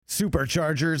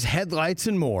superchargers, headlights,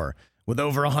 and more. With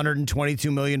over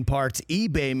 122 million parts,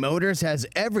 eBay Motors has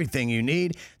everything you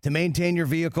need to maintain your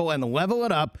vehicle and level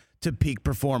it up to peak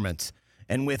performance.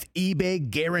 And with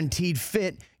eBay Guaranteed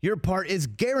Fit, your part is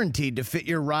guaranteed to fit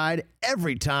your ride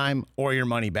every time or your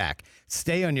money back.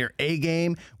 Stay on your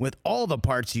A-game with all the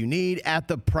parts you need at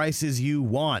the prices you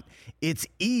want. It's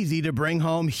easy to bring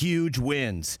home huge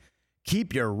wins.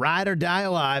 Keep your ride or die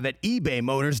alive at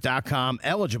ebaymotors.com.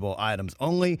 Eligible items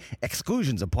only.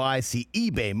 Exclusions apply. See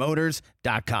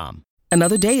ebaymotors.com.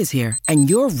 Another day is here, and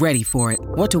you're ready for it.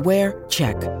 What to wear?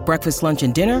 Check. Breakfast, lunch,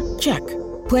 and dinner? Check.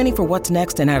 Planning for what's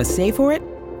next and how to save for it?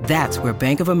 That's where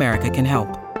Bank of America can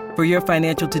help. For your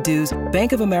financial to-dos,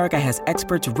 Bank of America has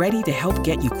experts ready to help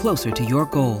get you closer to your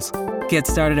goals. Get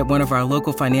started at one of our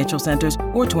local financial centers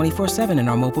or 24/7 in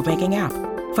our mobile banking app.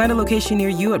 Find a location near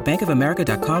you at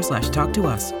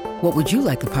bankofamerica.com/talktous. What would you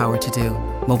like the power to do?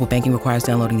 Mobile banking requires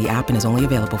downloading the app and is only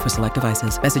available for select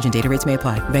devices. Message and data rates may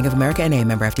apply. Bank of America N.A.,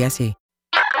 member FDIC.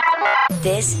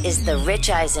 This is The Rich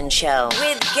Eisen Show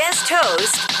with guest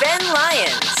host Ben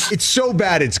Lyons. It's so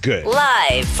bad it's good.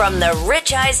 Live from The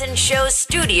Rich Eisen Show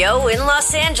studio in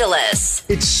Los Angeles.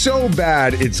 It's so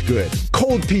bad it's good.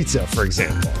 Cold pizza, for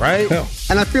example, right? Oh.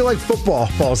 And I feel like football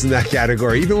falls in that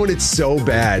category. Even when it's so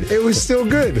bad, it was still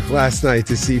good last night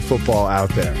to see football out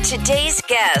there. Today's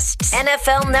guest,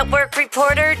 NFL Network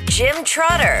reporter Jim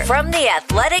Trotter from The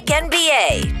Athletic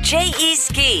NBA, J.E.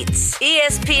 Skeets,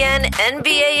 ESPN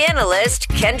NBA analyst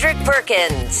Kendrick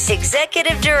Perkins,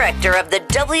 Executive Director of the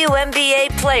WNBA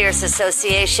Players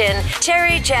Association,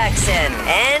 Terry Jackson.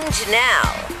 And now,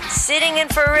 sitting in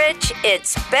for Rich,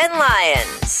 it's Ben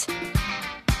Lyons.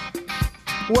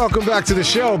 Welcome back to the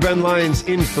show. Ben Lyons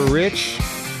in for Rich.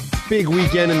 Big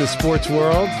weekend in the sports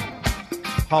world.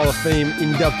 Hall of Fame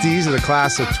inductees of the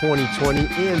class of 2020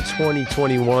 and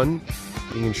 2021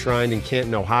 being enshrined in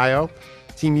Canton, Ohio.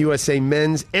 Team USA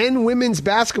men's and women's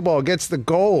basketball gets the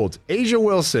gold. A'ja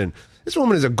Wilson. This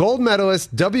woman is a gold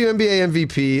medalist, WNBA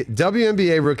MVP,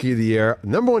 WNBA Rookie of the Year,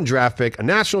 #1 draft pick, a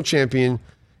national champion,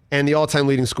 and the all-time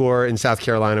leading scorer in South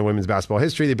Carolina women's basketball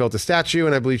history. They built a statue,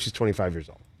 and I believe she's 25 years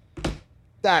old.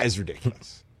 That is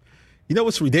ridiculous. You know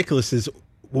what's ridiculous is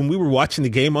when we were watching the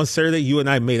game on Saturday, you and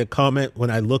I made a comment when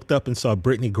I looked up and saw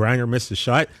Brittany Griner miss a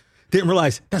shot. Didn't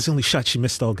realize that's the only shot she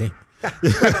missed all game.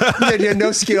 Yeah,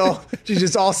 no skill. She's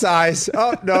just all size.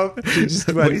 Oh, no. She just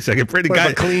wait a second. Pretty got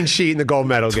a clean sheet in the gold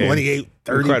medal game. 28,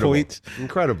 30 points.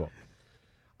 Incredible.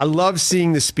 I love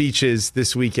seeing the speeches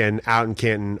this weekend out in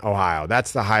Canton, Ohio.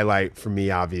 That's the highlight for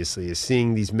me, obviously, is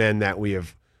seeing these men that we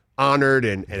have honored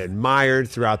and admired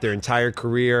throughout their entire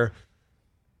career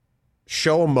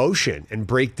show emotion and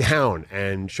break down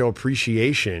and show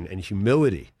appreciation and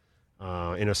humility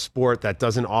in a sport that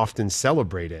doesn't often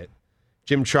celebrate it.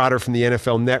 Jim Trotter from the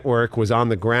NFL Network was on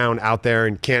the ground out there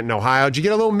in Canton, Ohio. Did you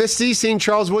get a little misty seeing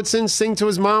Charles Woodson sing to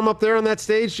his mom up there on that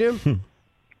stage, Jim?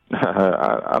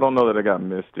 I don't know that I got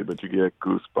misty, but you get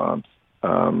goosebumps.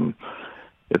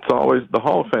 It's always the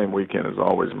Hall of Fame weekend is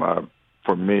always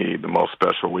for me, the most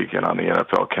special weekend on the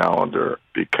NFL calendar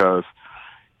because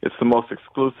it's the most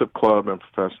exclusive club in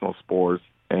professional sports.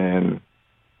 And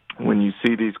when you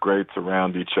see these greats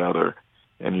around each other,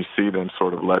 and you see them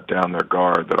sort of let down their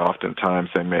guard that oftentimes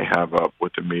they may have up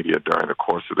with the media during the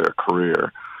course of their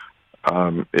career.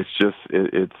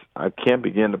 It's I can't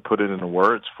begin to put it into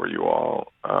words for you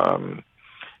all. And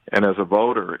as a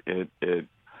voter,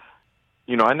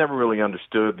 I never really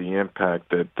understood the impact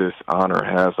that this honor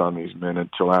has on these men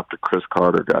until after Chris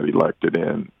Carter got elected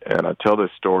in. And I tell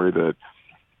this story that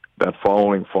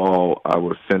following fall, I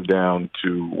was sent down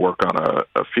to work on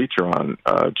a feature on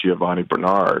Giovanni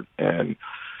Bernard, and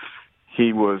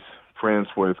he was friends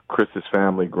with Chris's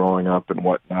family growing up and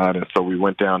whatnot, and so we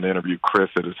went down to interview Chris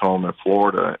at his home in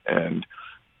Florida, and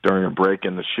during a break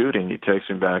in the shooting, he takes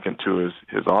me back into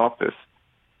his office,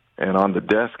 and on the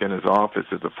desk in his office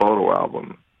is a photo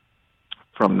album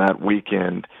from that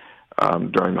weekend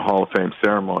during the Hall of Fame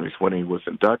ceremonies when he was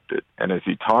inducted, and as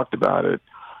he talked about it,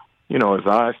 his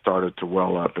eyes started to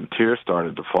well up and tears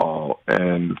started to fall.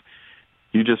 And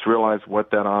you just realize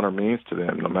what that honor means to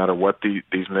them, no matter what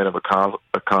these men have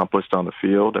accomplished on the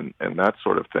field and that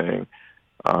sort of thing.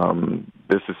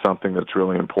 This is something that's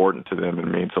really important to them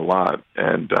and means a lot.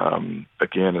 And,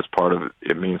 again, as part of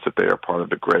it means that they are part of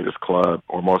the greatest club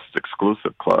or most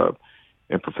exclusive club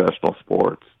in professional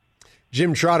sports.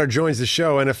 Jim Trotter joins the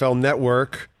show, NFL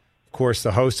Network. Of course,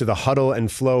 the host of the Huddle and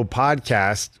Flow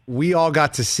podcast. We all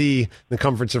got to see, in the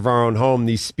comforts of our own home,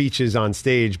 these speeches on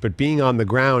stage, but being on the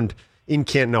ground in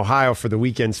Canton, Ohio for the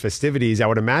weekend's festivities, I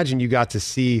would imagine you got to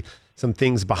see some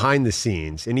things behind the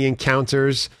scenes. Any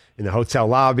encounters in the hotel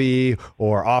lobby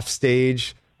or off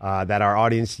stage that our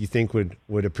audience you think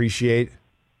would appreciate?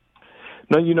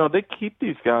 No, they keep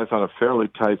these guys on a fairly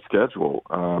tight schedule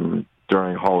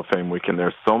during Hall of Fame weekend.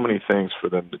 There's so many things for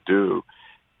them to do.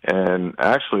 And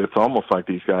actually, it's almost like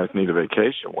these guys need a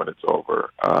vacation when it's over,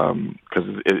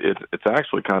 because it's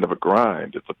actually kind of a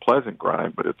grind. It's a pleasant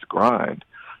grind, but it's a grind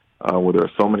where there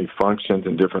are so many functions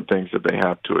and different things that they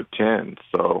have to attend.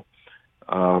 So,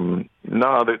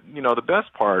 the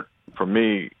best part for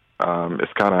me is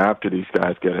kind of after these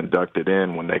guys get inducted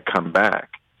in, when they come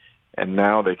back, and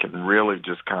now they can really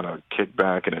just kind of kick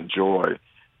back and enjoy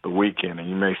the weekend. And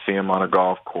you may see them on a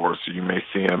golf course, or you may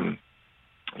see them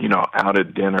out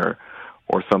at dinner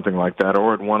or something like that,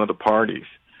 or at one of the parties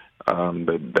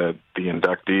that the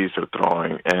inductees are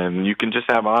throwing. And you can just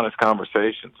have honest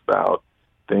conversations about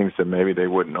things that maybe they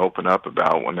wouldn't open up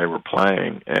about when they were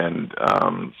playing. And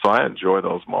so I enjoy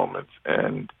those moments.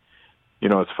 And,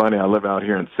 it's funny, I live out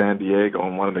here in San Diego,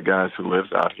 and one of the guys who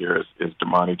lives out here is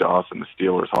Damani Dawson, the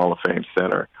Steelers Hall of Fame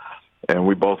center. And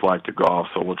we both like to golf,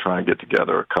 so we'll try and get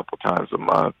together a couple times a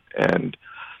month. And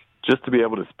just to be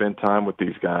able to spend time with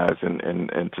these guys and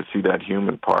to see that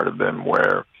human part of them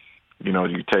where,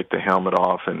 you take the helmet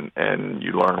off and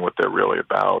you learn what they're really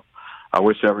about. I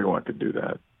wish everyone could do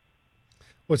that.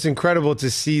 Well, it's incredible to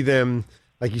see them,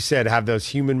 like you said, have those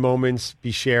human moments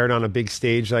be shared on a big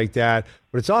stage like that.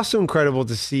 But it's also incredible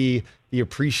to see the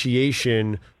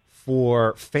appreciation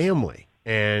for family.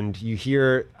 And you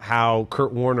hear how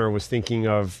Kurt Warner was thinking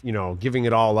of, giving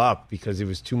it all up because it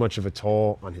was too much of a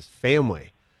toll on his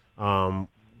family.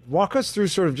 Walk us through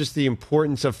sort of just the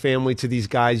importance of family to these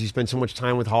guys. You spend so much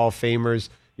time with Hall of Famers.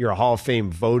 You're a Hall of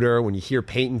Fame voter. When you hear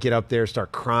Peyton get up there,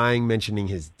 start crying, mentioning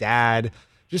his dad,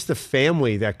 just the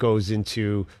family that goes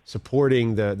into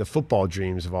supporting the football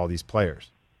dreams of all these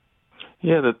players.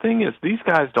 Yeah, the thing is, these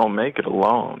guys don't make it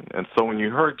alone. And so when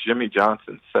you heard Jimmy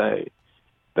Johnson say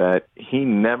that he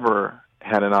never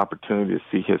had an opportunity to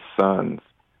see his sons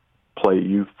play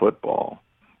youth football,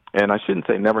 and I shouldn't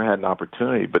say never had an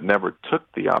opportunity, but never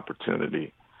took the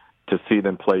opportunity to see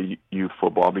them play youth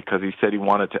football because he said he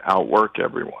wanted to outwork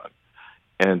everyone,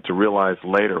 and to realize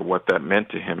later what that meant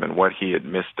to him and what he had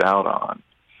missed out on.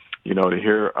 To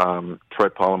hear Troy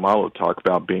Polamalu talk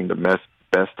about being the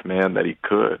best man that he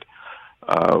could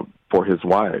for his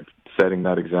wife, setting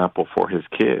that example for his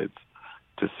kids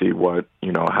to see what,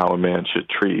 how a man should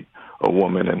treat a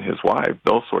woman and his wife,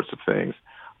 those sorts of things.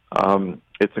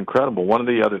 It's incredible. One of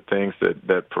the other things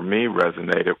that for me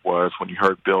resonated was when you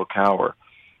heard Bill Cowher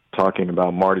talking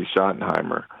about Marty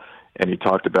Schottenheimer, and he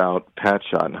talked about Pat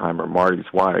Schottenheimer,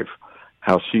 Marty's wife,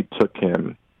 how she took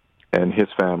him and his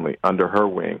family under her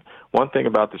wing. One thing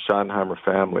about the Schottenheimer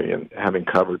family, and having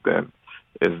covered them,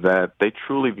 is that they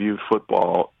truly viewed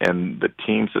football and the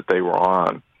teams that they were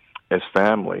on as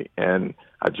family. And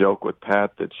I joke with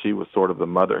Pat that she was sort of the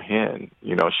mother hen.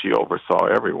 She oversaw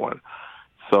everyone.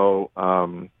 So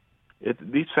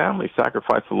these families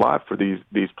sacrifice a lot for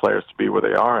these players to be where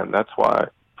they are, and that's why,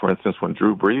 for instance, when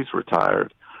Drew Brees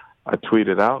retired, I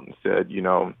tweeted out and said,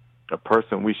 a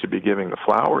person we should be giving the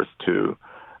flowers to,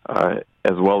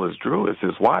 as well as Drew, is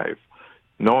his wife.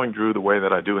 Knowing Drew the way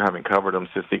that I do, having covered him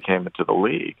since he came into the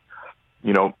league,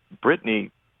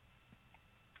 Brittany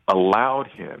allowed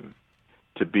him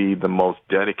to be the most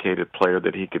dedicated player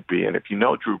that he could be. And if you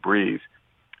know Drew Brees,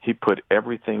 he put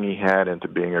everything he had into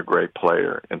being a great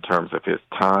player in terms of his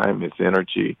time, his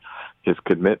energy, his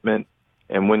commitment.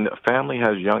 And when a family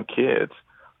has young kids,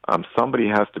 somebody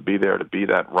has to be there to be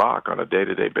that rock on a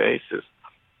day-to-day basis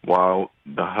while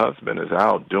the husband is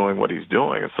out doing what he's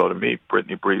doing. And so to me,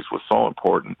 Brittany Brees was so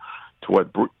important to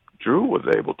what Drew was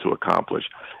able to accomplish.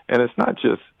 And it's not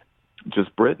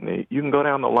just Brittany. You can go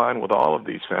down the line with all of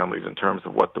these families in terms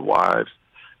of what the wives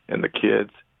and the kids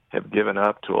have given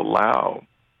up to allow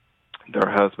their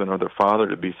husband or their father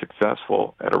to be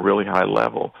successful at a really high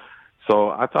level. So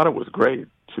I thought it was great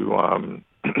to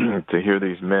hear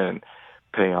these men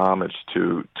pay homage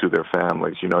to their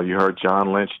families. You heard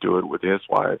John Lynch do it with his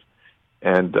wife.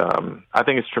 And I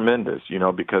think it's tremendous,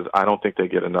 because I don't think they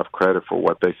get enough credit for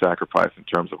what they sacrifice in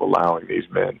terms of allowing these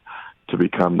men to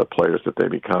become the players that they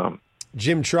become.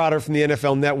 Jim Trotter from the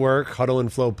NFL Network, Huddle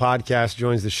and Flow podcast,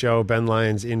 joins the show. Ben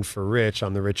Lyons in for Rich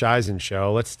on the Rich Eisen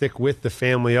Show. Let's stick with the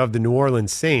family of the New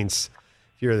Orleans Saints.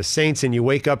 If you're the Saints and you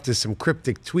wake up to some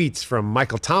cryptic tweets from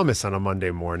Michael Thomas on a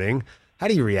Monday morning, how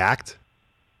do you react?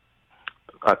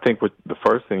 I think the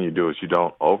first thing you do is you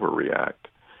don't overreact.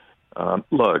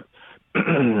 Look,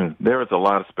 there is a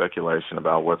lot of speculation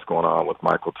about what's going on with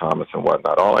Michael Thomas and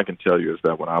whatnot. All I can tell you is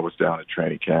that when I was down at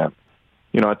training camp,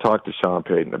 I talked to Sean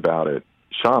Payton about it.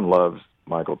 Sean loves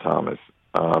Michael Thomas.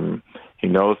 He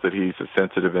knows that he's a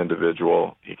sensitive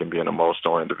individual. He can be an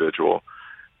emotional individual.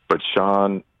 But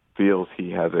Sean feels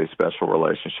he has a special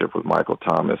relationship with Michael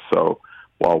Thomas. So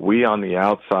while we on the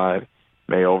outside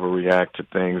may overreact to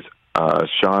things,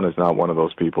 Sean is not one of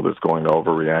those people that's going to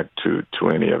overreact to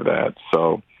any of that.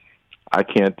 So I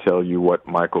can't tell you what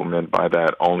Michael meant by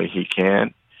that. Only he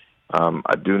can.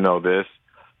 I do know this.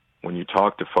 When you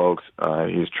talk to folks,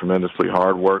 he's tremendously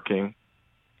hardworking.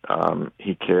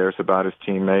 He cares about his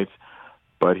teammates,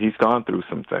 but he's gone through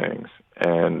some things.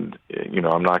 And,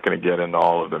 I'm not going to get into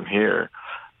all of them here.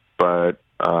 But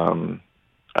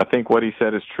I think what he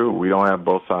said is true. We don't have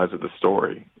both sides of the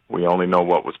story. We only know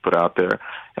what was put out there.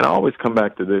 And I always come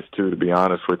back to this, too, to be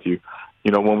honest with you.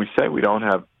 When we say we don't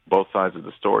have both sides of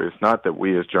the story, it's not that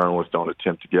we as journalists don't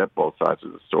attempt to get both sides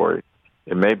of the story.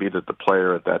 It may be that the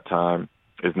player at that time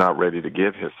is not ready to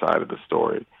give his side of the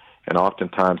story. And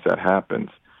oftentimes that happens.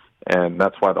 And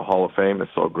that's why the Hall of Fame is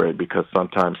so great, because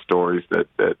sometimes stories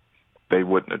that they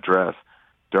wouldn't address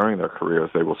during their careers,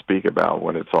 they will speak about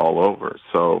when it's all over.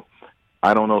 So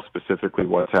I don't know specifically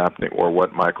what's happening or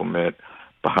what Michael meant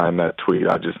behind that tweet.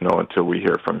 I just know until we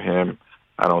hear from him,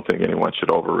 I don't think anyone should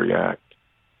overreact.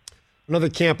 Another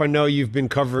camp I know you've been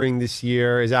covering this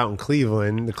year is out in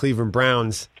Cleveland. The Cleveland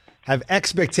Browns have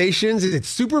expectations. Is it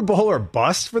Super Bowl or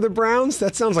bust for the Browns?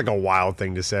 That sounds like a wild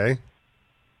thing to say.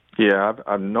 Yeah,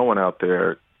 I've no one out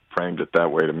there framed it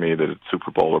that way to me, that it's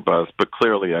Super Bowl or bust, but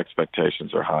clearly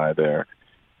expectations are high there.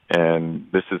 And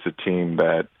this is a team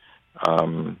that,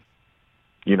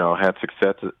 had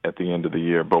success at the end of the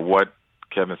year. But what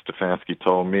Kevin Stefanski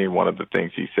told me, one of the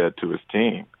things he said to his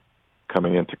team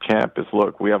coming into camp is,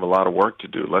 look, we have a lot of work to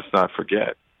do. Let's not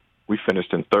forget, we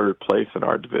finished in third place in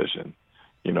our division.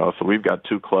 So we've got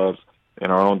two clubs in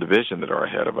our own division that are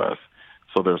ahead of us.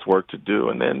 So there's work to do.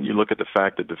 And then you look at the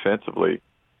fact that defensively,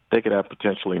 they could have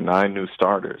potentially 9 new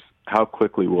starters. How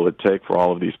quickly will it take for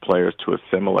all of these players to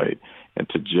assimilate and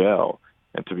to gel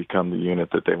and to become the unit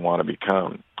that they want to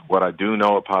become? What I do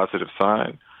know, a positive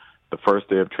sign, the first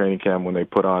day of training camp when they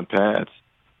put on pads,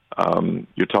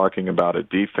 you're talking about a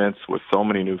defense with so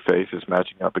many new faces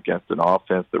matching up against an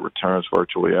offense that returns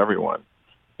virtually everyone.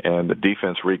 And the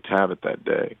defense wreaked havoc that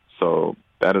day. So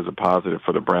that is a positive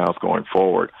for the Browns going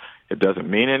forward. It doesn't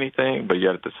mean anything, but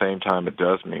yet at the same time it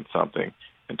does mean something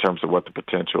in terms of what the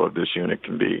potential of this unit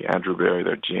can be. Andrew Berry,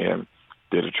 their GM,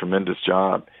 did a tremendous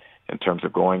job in terms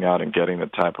of going out and getting the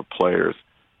type of players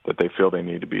that they feel they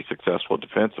need to be successful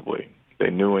defensively. They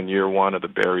knew in year one of the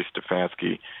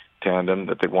Berry-Stefanski tandem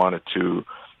that they wanted to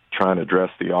try and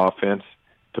address the offense,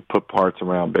 to put parts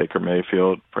around Baker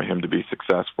Mayfield for him to be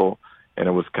successful, and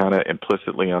it was kind of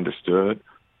implicitly understood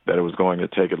that it was going to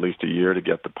take at least a year to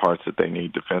get the parts that they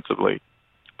need defensively.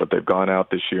 But they've gone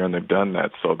out this year and they've done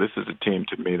that. So this is a team,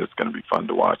 to me, that's going to be fun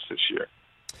to watch this year.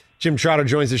 Jim Trotter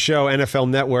joins the show, NFL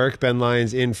Network. Ben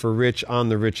Lyons in for Rich on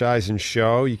The Rich Eisen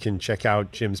Show. You can check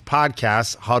out Jim's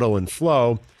podcast, Huddle and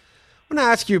Flow. I want to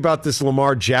ask you about this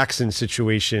Lamar Jackson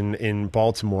situation in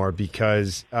Baltimore,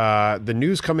 because the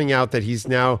news coming out that he's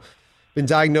now been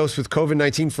diagnosed with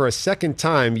COVID-19 for a second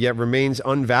time, yet remains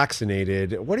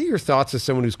unvaccinated. What are your thoughts as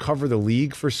someone who's covered the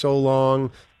league for so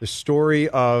long, the story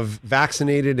of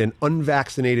vaccinated and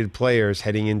unvaccinated players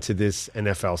heading into this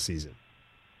NFL season?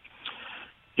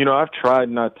 I've tried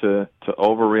not to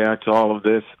overreact to all of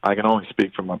this. I can only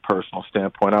speak from my personal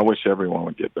standpoint. I wish everyone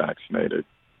would get vaccinated.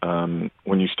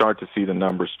 When you start to see the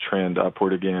numbers trend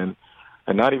upward again,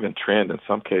 and not even trend, in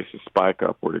some cases spike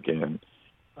upward again,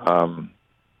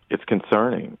 it's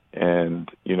concerning. And,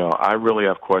 I really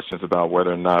have questions about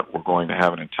whether or not we're going to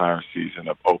have an entire season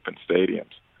of open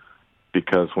stadiums.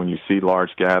 Because when you see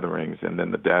large gatherings, and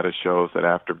then the data shows that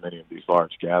after many of these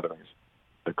large gatherings,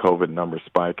 the COVID numbers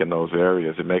spike in those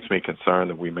areas, it makes me concerned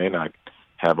that we may not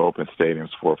have open stadiums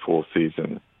for a full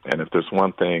season. And if there's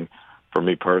one thing for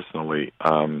me personally,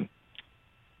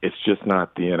 it's just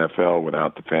not the NFL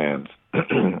without the fans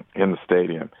in the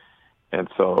stadium. And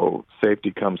so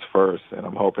safety comes first, and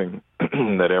I'm hoping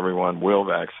that everyone will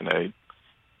vaccinate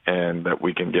and that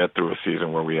we can get through a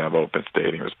season where we have open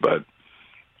stadiums. But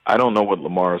I don't know what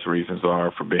Lamar's reasons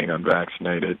are for being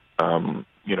unvaccinated.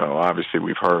 Obviously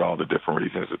we've heard all the different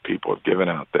reasons that people have given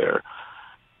out there.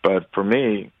 But for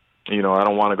me, I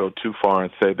don't want to go too far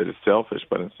and say that it's selfish,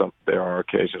 but there are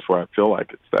occasions where I feel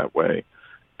like it's that way,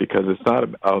 because it's not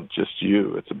about just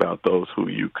you. It's about those who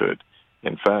you could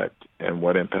infect and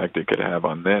what impact it could have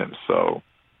on them. So,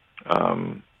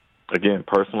 again,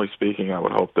 personally speaking, I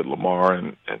would hope that Lamar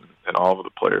and all of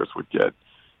the players would get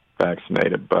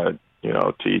vaccinated, but,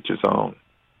 to each his own.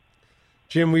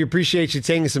 Jim, we appreciate you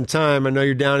taking some time. I know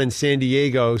you're down in San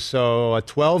Diego, so a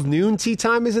 12 noon tee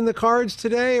time is in the cards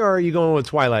today, or are you going with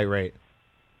twilight rate?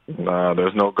 Nah,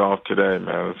 there's no golf today, man.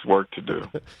 There's work to do.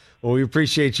 Well, we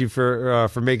appreciate you for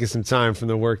making some time from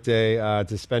the workday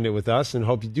to spend it with us, and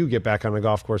hope you do get back on the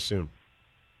golf course soon.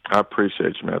 I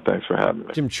appreciate you, man. Thanks for having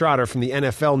me. Jim Trotter from the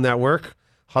NFL Network,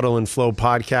 Huddle and Flow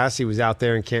podcast. He was out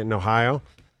there in Canton, Ohio,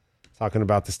 talking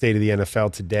about the state of the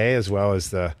NFL today, as well as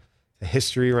the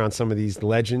history around some of these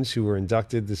legends who were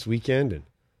inducted this weekend. And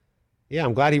yeah,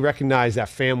 I'm glad he recognized that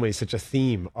family is such a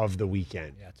theme of the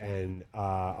weekend and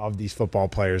of these football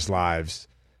players' lives.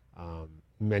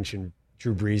 He mentioned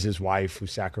Drew Brees' wife, who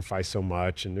sacrificed so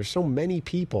much. And there's so many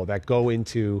people that go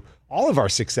into all of our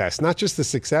success, not just the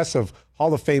success of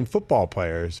Hall of Fame football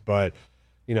players, but,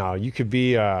 you could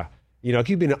be it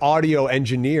could be an audio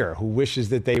engineer who wishes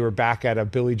that they were back at a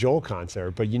Billy Joel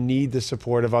concert, but you need the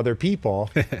support of other people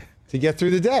to get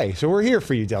through the day. So we're here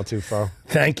for you, Del Tufo.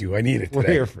 Thank you. I need it today.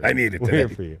 We're here for you. I need it We're today. here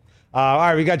for you. All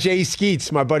right, we got J.E.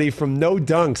 Skeets, my buddy from No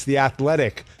Dunks, The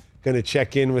Athletic, going to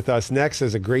check in with us next.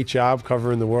 Does a great job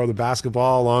covering the world of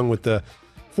basketball, along with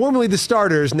formerly the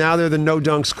starters. Now they're the No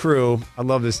Dunks crew. I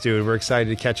love this dude. We're excited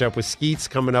to catch up with Skeets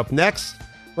coming up next,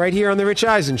 right here on The Rich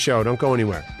Eisen Show. Don't go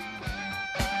anywhere.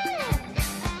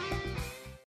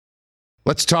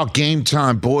 Let's talk Game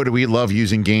Time. Boy, do we love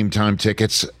using Game Time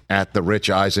tickets at the Rich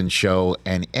Eisen Show.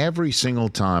 And every single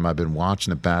time I've been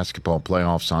watching the basketball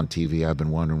playoffs on TV, I've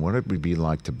been wondering what it would be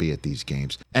like to be at these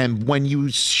games. And when you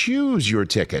choose your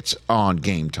tickets on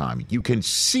Game Time, you can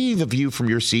see the view from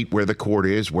your seat where the court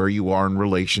is, where you are in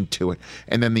relation to it.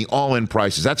 And then the all-in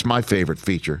prices. That's my favorite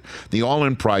feature. The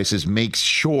all-in prices makes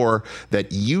sure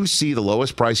that you see the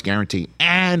lowest price guarantee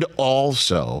and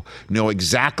also know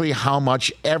exactly how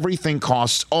much everything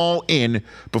costs all in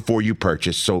before you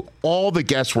purchase. So all the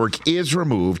guesswork is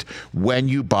removed when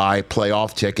you buy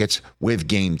playoff tickets with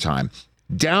Game Time.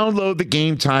 Download the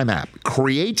Game Time app,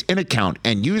 create an account,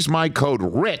 and use my code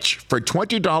RICH for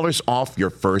 $20 off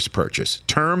your first purchase.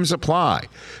 Terms apply.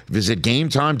 Visit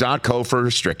GameTime.co for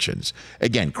restrictions.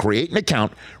 Again, create an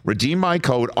account, redeem my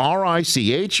code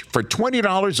RICH for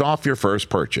 $20 off your first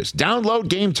purchase. Download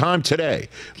Game Time today.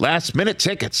 Last minute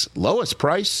tickets, lowest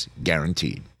price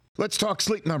guaranteed. Let's talk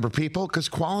Sleep Number, people, because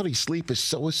quality sleep is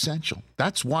so essential.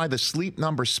 That's why the Sleep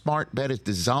Number smart bed is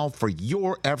designed for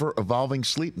your ever-evolving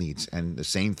sleep needs, and the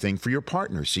same thing for your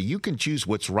partner, so you can choose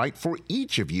what's right for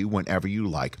each of you whenever you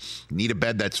like. Need a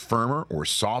bed that's firmer or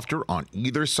softer on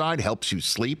either side, helps you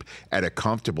sleep at a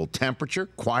comfortable temperature,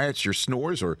 quiets your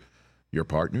snores or your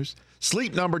partner's?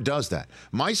 Sleep Number does that.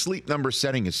 My Sleep Number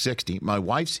setting is 60. My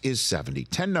wife's is 70.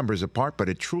 10 numbers apart, but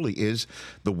it truly is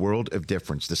the world of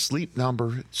difference. The Sleep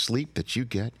Number sleep that you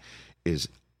get is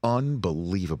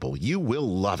unbelievable. You will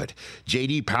love it.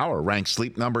 J.D. Power ranks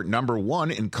Sleep Number number 1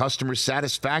 in customer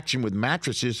satisfaction with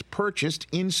mattresses purchased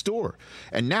in store.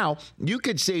 And now you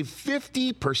could save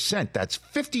 50%. That's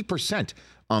 50%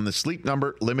 on the Sleep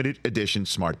Number limited edition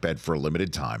smart bed for a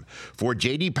limited time. For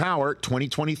J.D. Power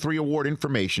 2023 award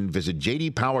information, visit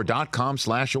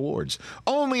jdpower.com/awards.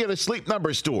 Only at a Sleep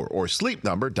Number store or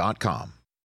sleepnumber.com.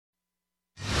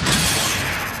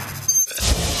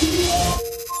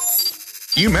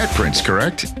 You met Prince,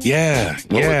 correct? Yeah.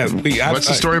 What's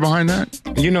the story behind that?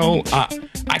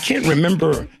 I can't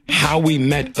remember how we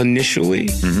met initially,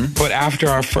 but after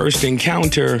our first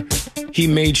encounter, he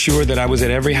made sure that I was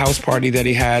at every house party that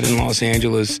he had in Los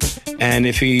Angeles. And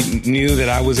if he knew that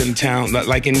I was in town,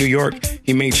 like in New York,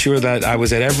 he made sure that I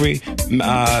was at every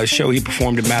show he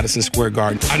performed at Madison Square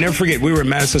Garden. I'll never forget, we were at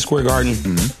Madison Square Garden.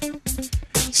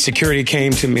 Security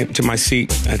came to my seat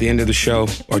at the end of the show,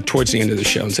 or towards the end of the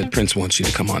show, and said, "Prince wants you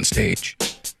to come on stage."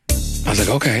 I was like,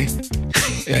 okay.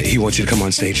 Yeah, he wants you to come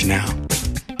on stage now.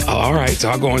 Oh, all right, so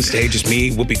I'll go on stage. It's me,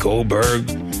 Whoopi Goldberg,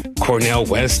 Cornel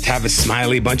West, Tavis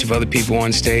Smiley, a bunch of other people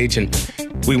on stage. And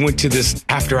we went to this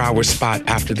after-hour spot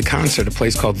after the concert, a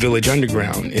place called Village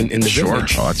Underground in the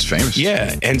Village. Oh, that's famous.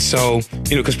 Yeah, and so,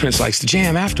 because Prince likes to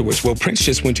jam afterwards. Well, Prince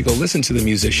just went to go listen to the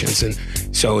musicians. And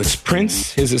so it's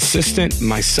Prince, his assistant,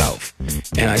 myself.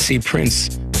 And I see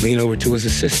Prince lean over to his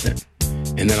assistant.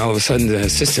 And then all of a sudden, the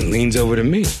assistant leans over to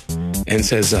me and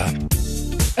says, I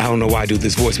don't know why I do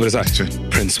this voice, but it's like,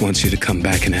 Prince wants you to come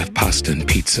back and have pasta and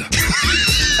pizza.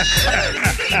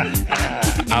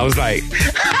 I was like,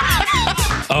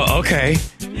 oh, okay.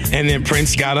 And then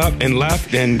Prince got up and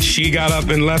left, and she got up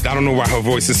and left. I don't know why her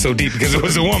voice is so deep, because it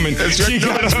was a woman. She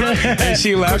got up and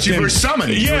she left. Because you were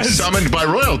summoned. Yes. You were summoned by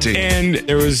royalty. And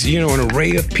there was, an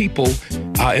array of people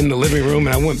in the living room,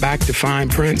 and I went back to find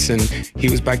Prince, and he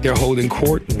was back there holding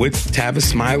court with Tavis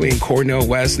Smiley and Cornel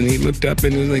West, and he looked up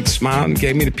and was like smiled and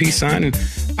gave me the peace sign, and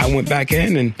I went back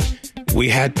in, and we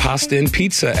had pasta and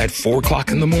pizza at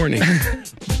 4:00 in the morning.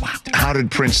 Wow. How did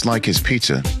Prince like his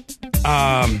pizza?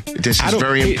 This is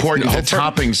very important. The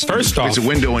toppings first off, is a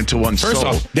window into one's soul. First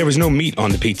off, there was no meat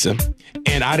on the pizza,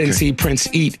 and I didn't see Prince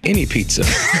eat any pizza.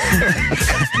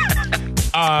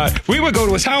 We would go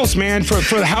to his house, man, for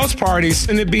the house parties,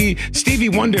 and it'd be Stevie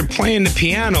Wonder playing the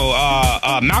piano,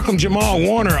 Malcolm Jamal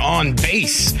Warner on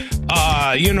bass,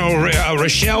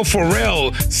 Rochelle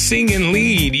Farrell singing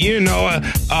lead,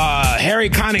 Harry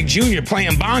Connick Jr.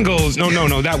 playing bongos.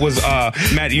 No, that was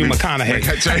Matthew McConaughey.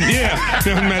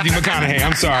 Matthew McConaughey.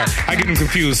 I'm sorry. I get him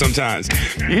confused sometimes.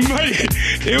 But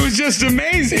it was just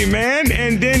amazing, man.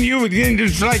 And then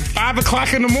it's like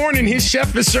 5:00 in the morning, his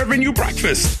chef is serving you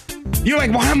breakfast. You're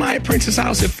like, why am I at Prince's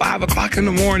house at 5:00 in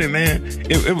the morning, man?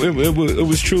 It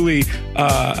was truly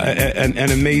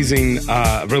an amazing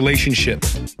relationship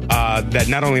that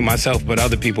not only myself but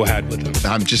other people had with him.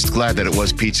 I'm just glad that it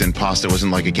was pizza and pasta. It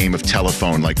wasn't like a game of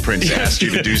telephone, like Prince asked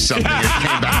you to do something and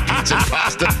came back pizza and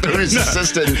pasta through his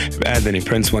assistant. And then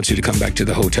Prince wants you to come back to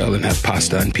the hotel and have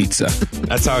pasta and pizza.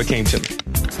 That's how it came to me.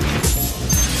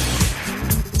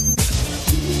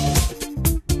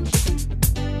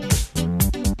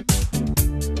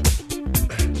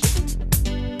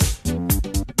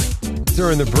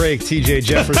 During the break, TJ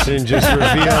Jefferson just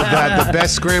revealed that the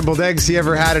best scrambled eggs he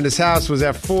ever had in his house was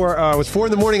at 4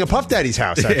 in the morning at Puff Daddy's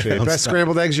house, actually. Yeah, best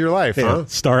scrambled eggs of your life, huh?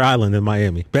 Star Island in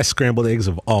Miami. Best scrambled eggs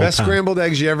of all time. Best scrambled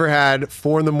eggs you ever had,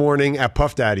 4 in the morning at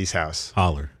Puff Daddy's house.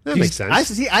 Holler. That makes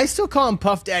sense. I still call him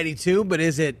Puff Daddy too, but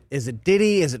is it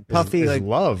Diddy? Is it Puffy? It's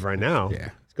Love right now. Yeah.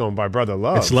 It's going by Brother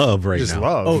Love. It's Love right Just now.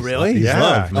 Love. Oh, really? Yeah.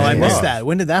 Love, I missed Love. that.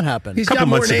 When did that happen? He's Couple got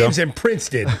more months names ago. than Prince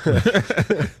did.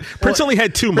 Prince only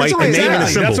had 2, Mike. A only name and a had-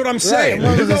 symbol. That's what I'm saying.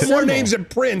 Right. You got more Symbol. names than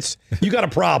Prince. You got a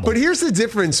problem. But here's the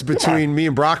difference between me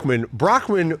and Brockman.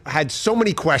 Brockman had so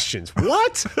many questions.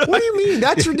 What? What do you mean?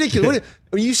 That's ridiculous.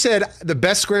 When you said the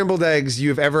best scrambled eggs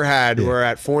you've ever had were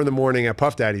at 4 in the morning at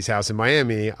Puff Daddy's house in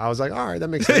Miami, I was like, all right, that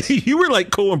makes sense. You were like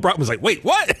cool, and Brockman was like, wait,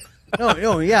 what? No.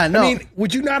 I mean,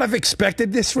 would you not have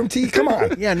expected this from T? Come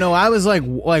on. Yeah, no, I was like,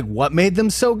 what made them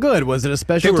so good? Was it a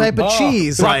special type of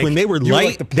cheese? Brockman, they were you were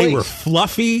light, like the they were place.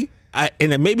 fluffy,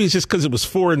 and then maybe it's just because it was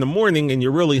 4 in the morning and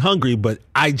you're really hungry, but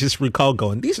I just recall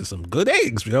going, these are some good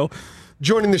eggs,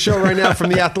 Joining the show right now from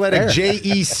The Athletic,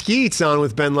 J.E. Skeets on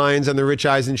with Ben Lyons on The Rich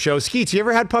Eisen Show. Skeets, you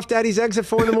ever had Puff Daddy's eggs at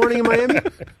 4 in the morning in Miami?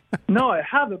 No, I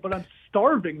haven't, but I'm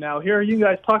starving now. Hearing you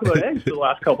guys talk about eggs for the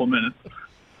last couple of minutes.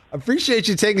 Appreciate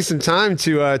you taking some time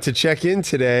to check in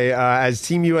today as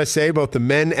Team USA, both the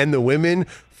men and the women,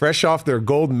 fresh off their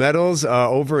gold medals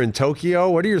over in Tokyo.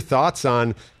 What are your thoughts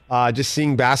on just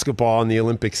seeing basketball on the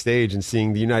Olympic stage and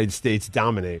seeing the United States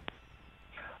dominate?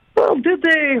 Well, did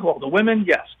they? Well, the women,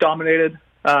 yes, dominated.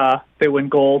 They win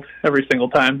gold every single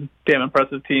time. Damn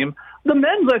impressive team. The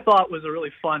men's, I thought, was a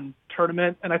really fun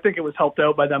tournament, and I think it was helped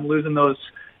out by them losing those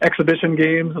exhibition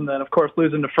games and then, of course,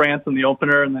 losing to France in the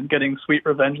opener and then getting sweet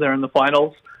revenge there in the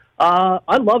finals.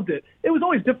 I loved it. It was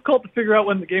always difficult to figure out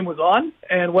when the game was on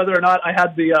and whether or not I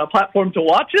had the platform to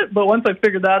watch it, but once I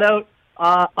figured that out,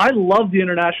 I love the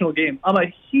international game. I'm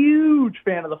a huge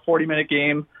fan of the 40-minute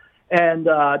game and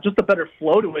just a better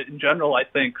flow to it in general, I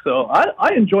think. So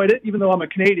I enjoyed it, even though I'm a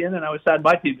Canadian and I was sad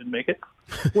my team didn't make it.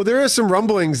 Well, there are some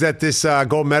rumblings that this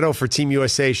gold medal for Team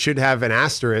USA should have an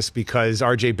asterisk because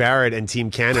R.J. Barrett and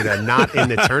Team Canada not in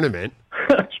the tournament.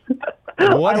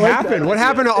 What happened? What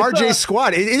happened to R.J.'s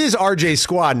squad? It is R.J.'s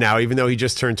squad now, even though he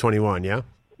just turned 21, yeah?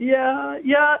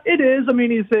 Yeah, it is. I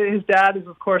mean, his dad is,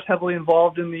 of course, heavily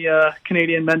involved in the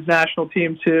Canadian men's national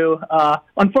team, too.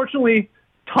 Unfortunately,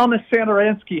 Thomas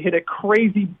Satoransky hit a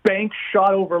crazy bank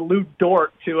shot over Lou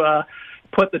Dort to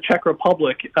put the Czech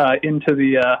Republic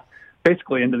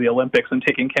basically into the Olympics and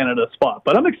taking Canada's spot.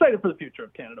 But I'm excited for the future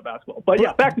of Canada basketball. But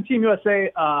yeah, back to Team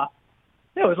USA.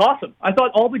 It was awesome. I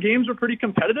thought all the games were pretty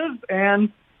competitive,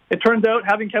 and it turns out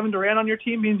having Kevin Durant on your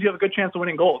team means you have a good chance of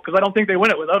winning gold, because I don't think they win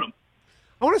it without him.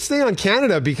 I want to stay on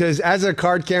Canada because as a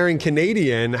card-carrying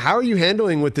Canadian, how are you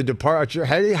handling with the departure?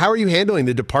 How are you handling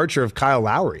the departure of Kyle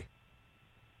Lowry?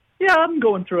 Yeah, I'm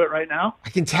going through it right now.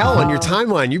 I can tell on your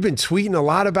timeline. You've been tweeting a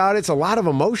lot about it. It's a lot of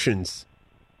emotions.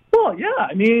 Well, yeah.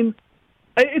 I mean,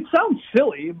 it sounds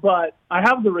silly, but I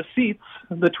have the receipts.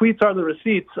 The tweets are the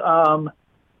receipts.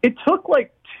 It took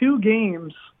like 2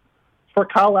 games for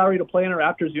Kyle Lowry to play in a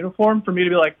Raptors uniform for me to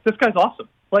be like, this guy's awesome.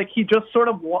 Like, he just sort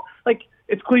of, like,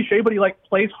 it's cliche, but he, like,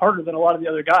 plays harder than a lot of the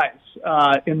other guys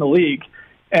in the league.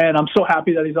 And I'm so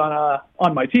happy that he's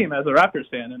on my team as a Raptors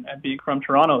fan and being from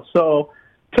Toronto. So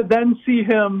to then see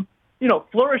him,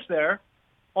 flourish there,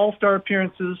 all-star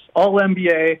appearances,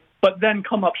 all-NBA, but then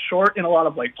come up short in a lot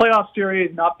of playoff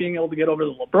series, not being able to get over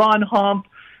the LeBron hump,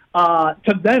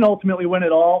 to then ultimately win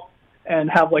it all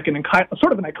and have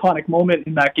sort of an iconic moment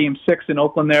in that Game 6 in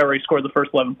Oakland there where he scored the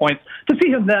first 11 points. To see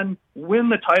him then win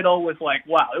the title was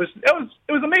wow, it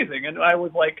was amazing, and I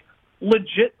was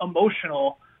legit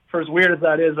emotional for as weird as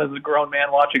that is as a grown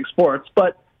man watching sports.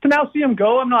 But to now see him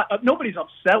go, nobody's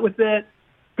upset with it.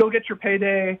 Go get your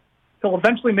payday. He'll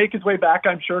eventually make his way back,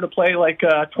 I'm sure, to play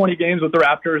 20 games with the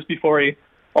Raptors before he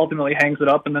ultimately hangs it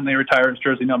up and then they retire his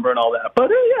jersey number and all that. But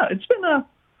it's been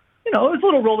it was a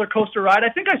little roller coaster ride. I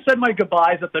think I said my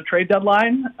goodbyes at the trade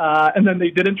deadline, and then they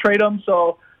didn't trade him.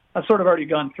 So I've sort of already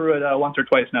gone through it once or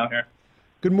twice now here.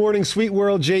 Good morning, Sweet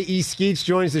World. J.E. Skeets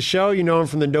joins the show. You know him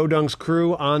from the No Dunks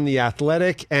crew on The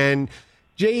Athletic. And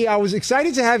J.E., I was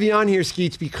excited to have you on here,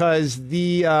 Skeets, because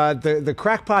the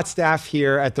crackpot staff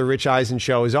here at the Rich Eisen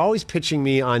Show is always pitching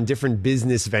me on different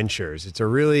business ventures. It's a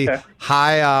really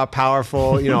high,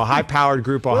 powerful, high-powered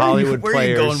group of Hollywood players. Where are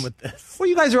you going with this? Well,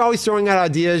 you guys are always throwing out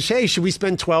ideas. Hey, should we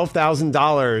spend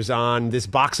 $12,000 on this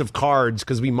box of cards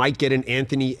because we might get an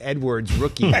Anthony Edwards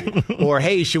rookie? Or,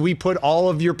 hey, should we put all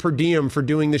of your per diem for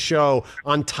doing the show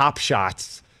on Top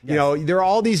Shots? Yes. There are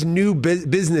all these new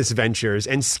business ventures.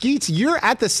 And Skeets, you're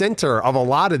at the center of a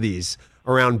lot of these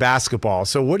around basketball.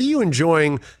 So what are you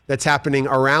enjoying that's happening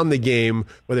around the game,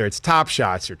 whether it's Top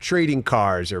Shots or trading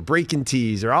cards or breaking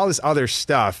tees or all this other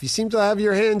stuff? You seem to have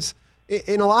your hands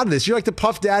in a lot of this. You're like the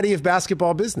Puff Daddy of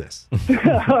basketball business.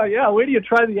 Yeah, wait till you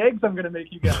try the eggs I'm going to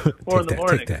make you guys at 4 in the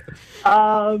morning.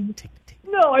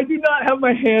 No, I do not have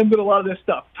my hands in a lot of this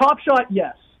stuff. Top Shot,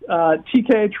 yes.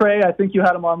 TK Trey, I think you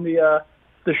had him on the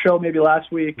show maybe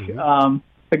last week. Mm-hmm.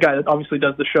 The guy that obviously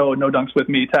does the show No Dunks with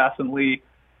me, Tass and Lee.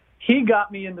 He got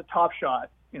me into Top Shot.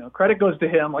 Credit goes to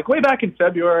him. Way back in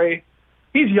February,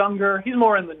 he's younger, he's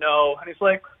more in the know, and he's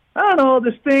like, I don't know,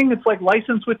 this thing, it's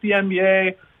licensed with the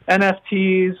NBA,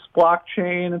 NFTs,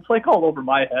 blockchain. It's all over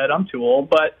my head. I'm too old.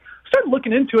 But I started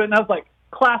looking into it, and I was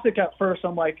classic at first.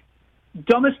 I'm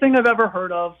dumbest thing I've ever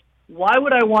heard of. Why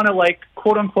would I want to,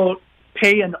 quote unquote,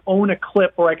 pay and own a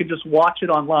clip where I could just watch it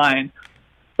online?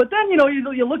 But then, you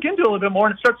look into it a little bit more,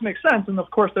 and it starts to make sense. And,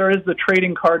 of course, there is the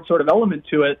trading card sort of element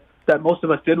to it that most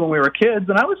of us did when we were kids.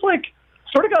 And I was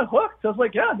sort of got hooked. I was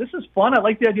yeah, this is fun. I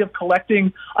like the idea of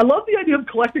collecting. I love the idea of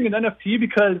collecting an NFT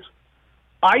because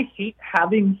I hate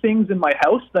having things in my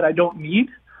house that I don't need.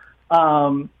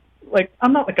 I'm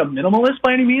not a minimalist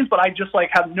by any means, but I just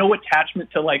have no attachment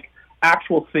to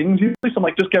actual things usually. So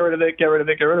I'm just get rid of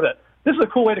it. This is a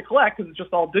cool way to collect because it's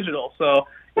just all digital. So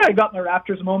yeah, I got my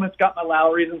Raptors moments, got my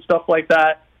Lowrys and stuff like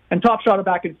that. And Top Shot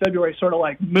back in February sort of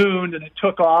mooned and it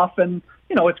took off, and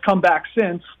it's come back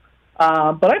since.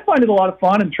 But I find it a lot of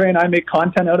fun, and Trey and I make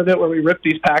content out of it where we rip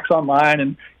these packs online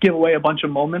and give away a bunch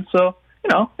of moments. So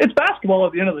it's basketball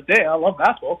at the end of the day. I love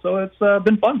basketball, so it's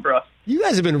been fun for us. You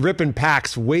guys have been ripping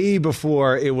packs way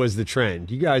before it was the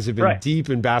trend. You guys have been deep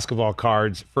in basketball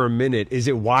cards for a minute. Is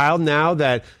it wild now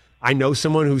that I know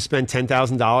someone who spent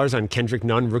 $10,000 on Kendrick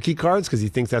Nunn rookie cards because he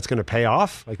thinks that's going to pay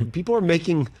off? People are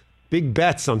making big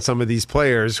bets on some of these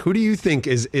players. Who do you think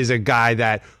is a guy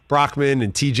that Brockman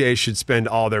and TJ should spend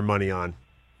all their money on?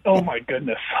 Oh, my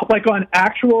goodness. On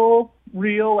actual,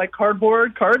 real,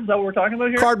 cardboard cards? Is that what we're talking about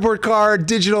here? Cardboard card,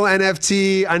 digital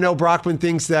NFT. I know Brockman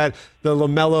thinks that the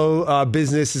LaMelo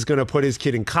business is going to put his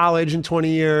kid in college in 20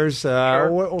 years.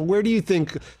 Sure. Where do you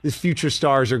think the future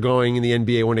stars are going in the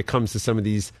NBA when it comes to some of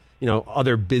these,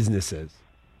 other businesses?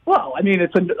 Well, I mean,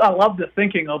 I love the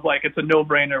thinking of it's a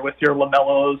no-brainer with your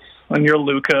LaMelos and your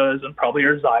Lucas and probably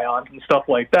your Zions and stuff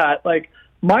like that.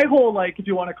 My whole, if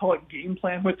you want to call it game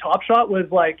plan with Top Shot was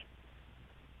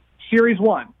Series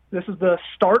 1. This is the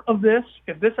start of this.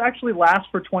 If this actually lasts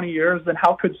for 20 years, then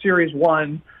how could Series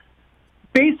 1,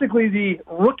 basically the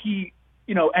rookie,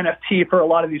 NFT for a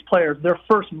lot of these players, their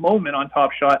first moment on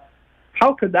Top Shot,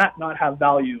 how could that not have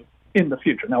value in the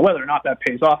future? Now, whether or not that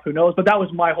pays off, who knows? But that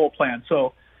was my whole plan.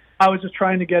 So I was just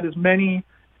trying to get as many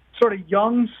sort of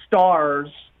young stars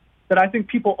that I think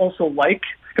people also like.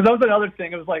 Because that was another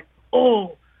thing. It was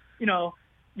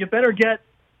you better get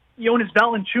Jonas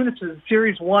Valanciunas'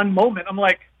 Series 1 moment. I'm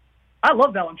I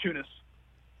love Valanciunas.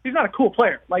 He's not a cool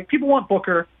player. People want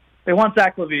Booker. They want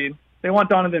Zach LaVine. They want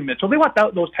Donovan Mitchell. They want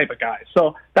those type of guys.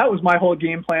 So that was my whole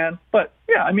game plan. But,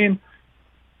 yeah, I mean,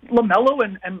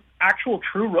 LaMelo and actual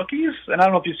true rookies, and I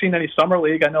don't know if you've seen any Summer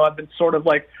League. I know I've been sort of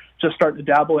just starting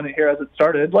to dabble in it here as it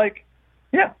started.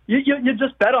 Yeah, you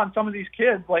just bet on some of these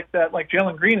kids that,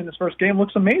 Jalen Green in his first game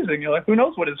looks amazing. You're who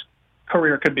knows what his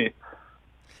career could be.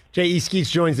 J.E. Skeets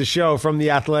joins the show from The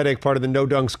Athletic, part of the No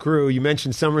Dunks crew. You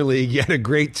mentioned Summer League. You had a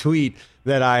great tweet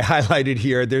that I highlighted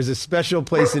here. There's a special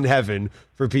place in heaven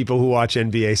for people who watch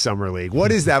NBA Summer League.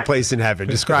 What is that place in heaven?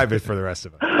 Describe it for the rest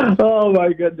of us. Oh,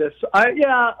 my goodness.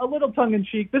 A little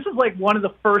tongue-in-cheek. This is like one of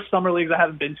the first Summer Leagues I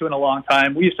haven't been to in a long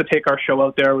time. We used to take our show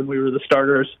out there when we were the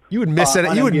starters. You would miss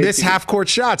it. You would miss half-court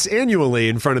shots annually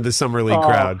in front of the Summer League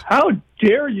crowd. How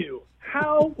dare you?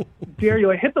 How dare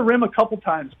you? I hit the rim a couple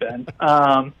times, Ben,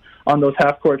 on those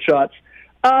half-court shots.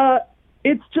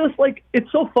 It's just like,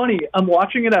 it's so funny. I'm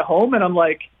watching it at home, and I'm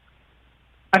like,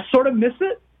 I sort of miss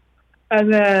it,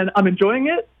 and then I'm enjoying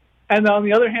it, and then on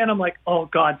the other hand, I'm like, oh,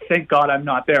 God, thank God I'm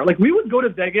not there. Like, we would go to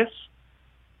Vegas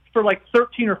for like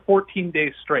 13 or 14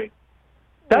 days straight.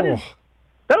 That'll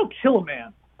kill a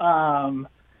man.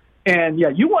 And, yeah,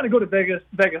 you want to go to Vegas,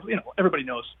 you know, everybody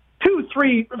knows, 2,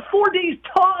 3, 4 days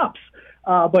tops.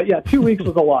 But, yeah, 2 weeks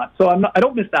was a lot, so I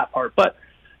don't miss that part. But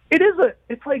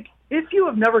it's like, if you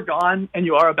have never gone and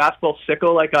you are a basketball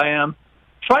sicko like I am,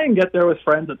 try and get there with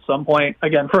friends at some point.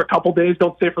 Again, for a couple days,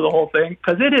 don't stay for the whole thing,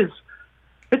 because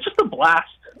it's just a blast.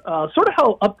 Sort of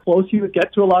how up close you would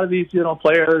get to a lot of these, you know,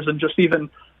 players and just even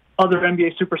other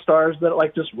NBA superstars that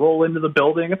like just roll into the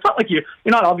building. It's not like you're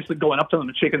not obviously going up to them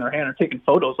and shaking their hand or taking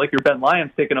photos like you're Ben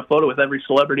Lyons taking a photo with every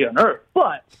celebrity on earth.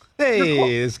 But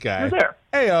hey, this guy, you're there.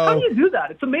 Hey-o. How do you do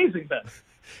that? It's amazing, Ben.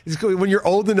 When you're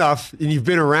old enough and you've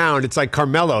been around, it's like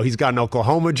Carmelo. He's got an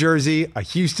Oklahoma jersey, a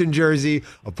Houston jersey,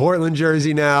 a Portland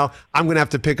jersey now. I'm going to have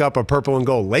to pick up a purple and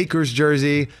gold Lakers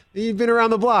jersey. You've been around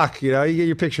the block. You know, you get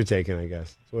your picture taken, I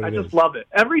guess. I just love it.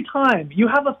 Every time you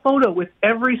have a photo with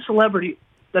every celebrity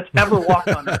that's ever walked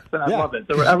on Earth, and I love it.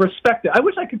 I respect it. I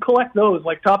wish I could collect those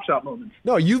like Top Shot moments.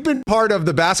 No, you've been part of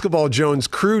the Basketball Jones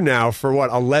crew now for,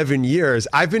 11 years.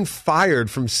 I've been fired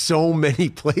from so many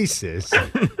places.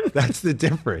 That's the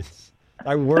difference.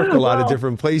 I work a lot of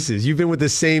different places. You've been with the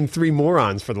same three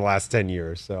morons for the last 10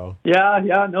 years. So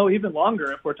Yeah, no, even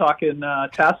longer. If we're talking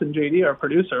Tass and JD, our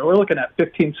producer, we're looking at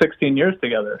 15, 16 years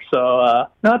together. So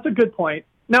no, that's a good point.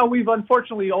 Now, we've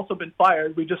unfortunately also been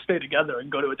fired. We just stay together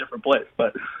and go to a different place.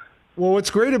 But well, what's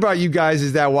great about you guys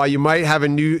is that while you might have a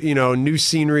new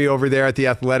scenery over there at the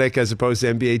Athletic as opposed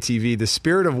to NBA TV, the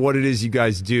spirit of what it is you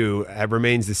guys do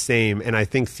remains the same. And I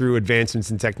think through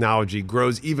advancements in technology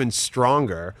grows even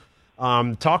stronger.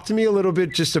 Talk to me a little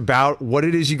bit just about what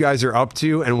it is you guys are up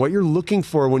to and what you're looking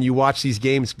for when you watch these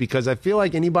games, because I feel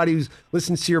like anybody who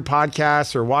listens to your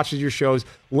podcasts or watches your shows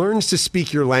learns to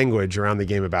speak your language around the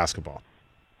game of basketball.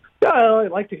 Yeah, I'd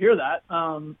like to hear that.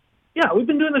 Yeah, we've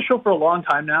been doing the show for a long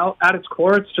time now. At its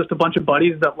core, it's just a bunch of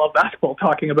buddies that love basketball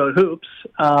talking about hoops.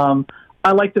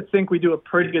 I like to think we do a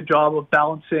pretty good job of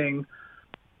balancing,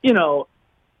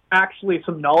 actually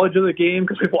some knowledge of the game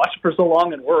because we've watched it for so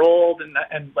long and we're old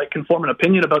and like can form an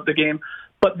opinion about the game,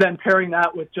 but then pairing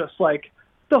that with just like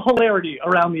the hilarity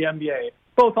around the NBA,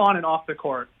 both on and off the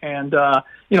court. And,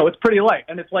 it's pretty light.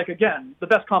 And it's like, again, the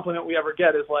best compliment we ever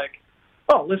get is like,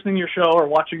 oh, listening to your show or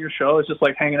watching your show is just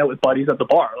like hanging out with buddies at the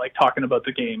bar, like talking about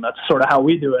the game. That's sort of how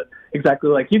we do it, exactly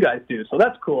like you guys do. So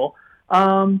that's cool.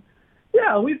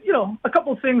 We've, a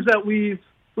couple of things that we've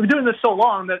been doing this so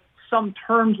long that some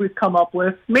terms we've come up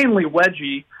with, mainly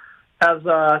wedgie, has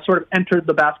sort of entered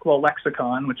the basketball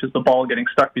lexicon, which is the ball getting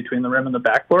stuck between the rim and the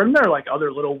backboard. And there are like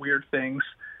other little weird things.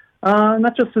 And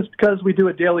that's just because we do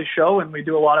a daily show and we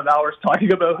do a lot of hours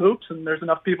talking about hoops, and there's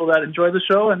enough people that enjoy the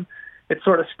show, and it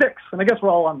sort of sticks. And I guess we're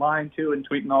all online, too, and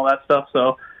tweeting all that stuff.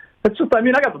 So it's just, I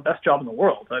got the best job in the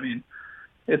world.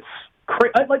 It's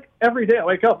crazy. Like, every day I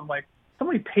wake up, I'm like,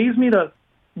 somebody pays me to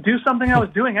do something I was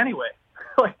doing anyway.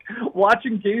 Like,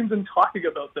 watching games and talking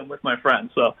about them with my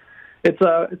friends. So it's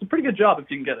a pretty good job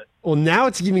if you can get it. Well, now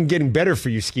it's even getting better for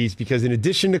you, Skeets, because in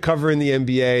addition to covering the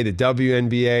NBA, the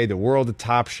WNBA, the World of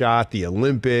Top Shot, the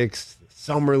Olympics, the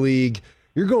Summer League,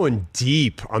 you're going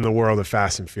deep on the world of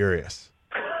Fast and Furious.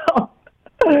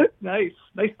 Nice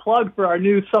plug for our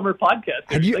new summer podcast.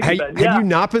 Have you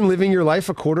not been living your life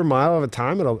a quarter mile at a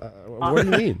time? What do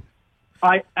you mean?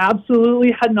 I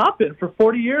absolutely had not been for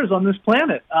 40 years on this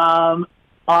planet.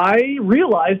 I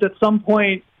realized at some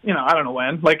point, I don't know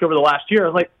when, like over the last year, I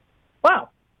was like, wow,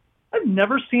 I've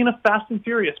never seen a Fast and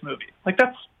Furious movie. Like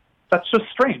that's just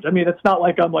strange. It's not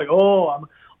like I'm like, oh, I'm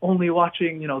only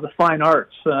watching, the fine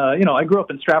arts. I grew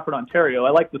up in Stratford, Ontario. I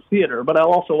like the theater, but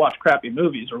I'll also watch crappy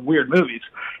movies or weird movies.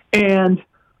 And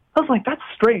I was like, that's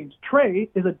strange. Trey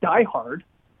is a diehard.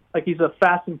 Like, he's a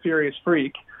Fast and Furious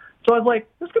freak. So I was like,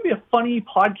 this could be a funny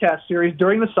podcast series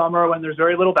during the summer when there's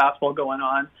very little basketball going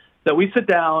on, that we sit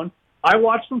down, I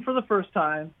watch them for the first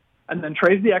time, and then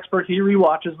Trey's the expert. He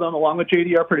rewatches them along with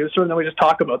JD, our producer, and then we just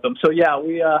talk about them. So, yeah,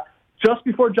 we just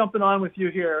before jumping on with you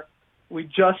here, we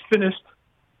just finished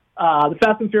the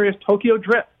Fast and Furious Tokyo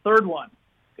Drift, third one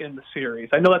in the series.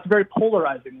 I know that's a very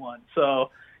polarizing one.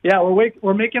 So, yeah,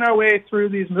 we're making our way through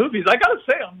these movies. I got to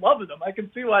say, I'm loving them. I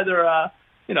can see why they're,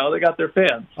 they got their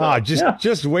fans. So,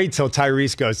 just wait till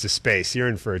Tyrese goes to space. You're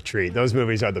in for a treat. Those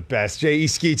movies are the best. J.E.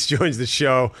 Skeets joins the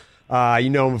show. You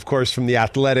know him, of course, from The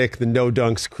Athletic, the No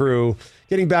Dunks crew.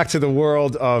 Getting back to the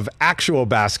world of actual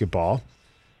basketball,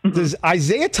 does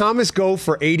Isaiah Thomas going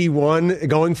for 81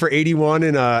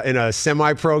 in a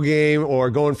semi-pro game, or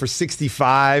going for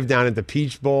 65 down at the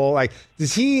Peach Bowl? Like,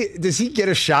 does he get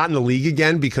a shot in the league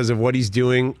again because of what he's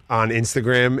doing on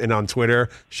Instagram and on Twitter,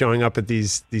 showing up at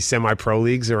these semi-pro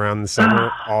leagues around the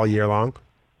summer all year long?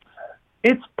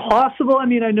 It's possible. I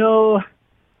mean, I know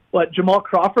Jamal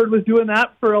Crawford was doing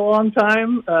that for a long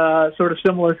time, sort of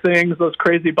similar things, those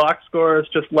crazy box scores,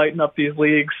 just lighting up these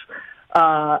leagues.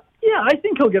 Yeah, I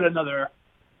think he'll get another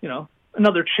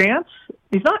chance.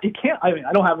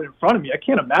 I don't have it in front of me. I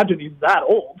can't imagine he's that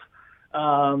old.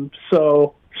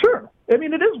 So sure. I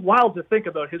mean, it is wild to think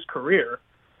about his career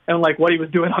and like what he was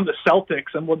doing on the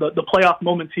Celtics and what the playoff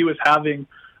moments he was having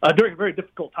during a very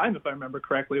difficult time, if I remember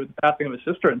correctly, with the passing of his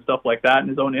sister and stuff like that and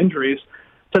his own injuries,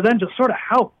 to then just sort of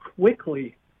how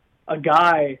quickly a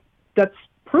guy that's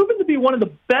proven to be one of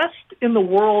the best in the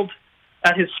world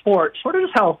at his sport, sort of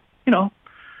just how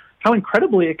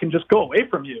incredibly it can just go away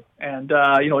from you. And,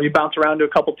 you bounce around to a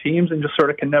couple teams and just sort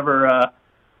of can never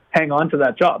hang on to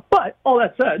that job. But all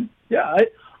that said, yeah,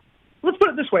 let's put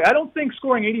it this way. I don't think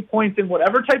scoring 80 points in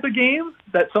whatever type of game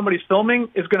that somebody's filming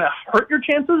is going to hurt your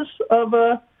chances of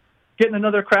getting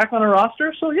another crack on a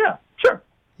roster. So, yeah, sure.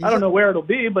 I don't know where it'll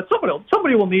be, but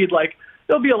somebody will need,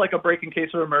 there'll be a break in case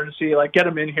of emergency, get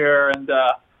him in here and,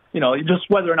 just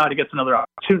whether or not he gets another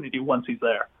opportunity once he's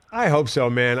there. I hope so,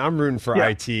 man. I'm rooting for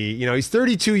IT. He's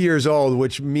 32 years old,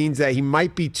 which means that he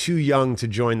might be too young to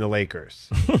join the Lakers.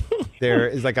 There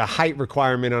is a height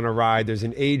requirement on a ride. There's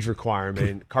an age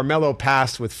requirement. Carmelo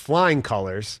passed with flying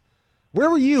colors. Where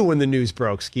were you when the news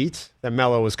broke, Skeets, that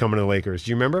Melo was coming to the Lakers?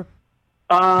 Do you remember?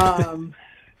 I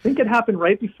think it happened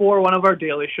right before one of our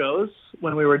daily shows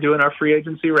when we were doing our free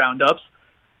agency roundups.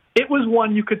 It was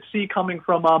one you could see coming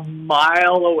from a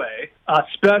mile away,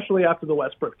 especially after the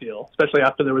Westbrook deal, especially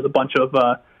after there was a bunch of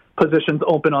positions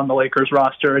open on the Lakers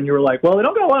roster, and you were like, well, they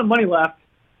don't got a lot of money left.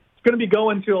 It's going to be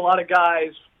going to a lot of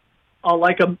guys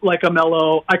like a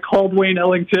Melo. I called Wayne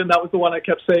Ellington. That was the one I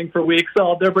kept saying for weeks.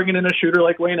 Oh, they're bringing in a shooter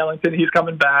like Wayne Ellington. He's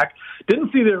coming back.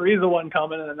 Didn't see the Ariza one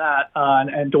coming and that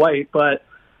and Dwight, but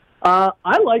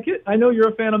I like it. I know you're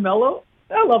a fan of Melo.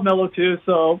 I love Melo too,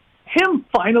 so him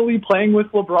finally playing with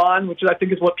LeBron, which I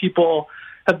think is what people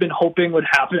have been hoping would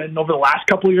happen over the last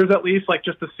couple of years at least,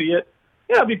 just to see it.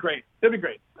 Yeah, it'd be great. It'd be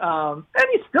great. And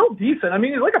he's still decent. I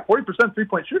mean, he's like a 40%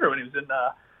 three-point shooter when he was in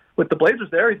with the Blazers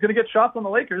there. He's going to get shots on the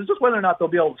Lakers. It's just whether or not they'll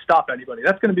be able to stop anybody.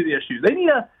 That's going to be the issue. They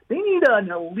need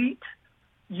an elite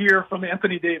year from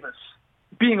Anthony Davis,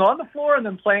 being on the floor and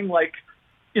then playing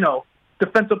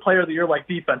defensive player of the year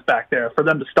defense back there for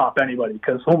them to stop anybody.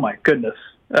 Because, oh my goodness.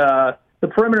 The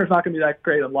perimeter is not going to be that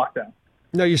great on lockdown.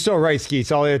 No, you're so right,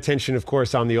 Skeets. All the attention, of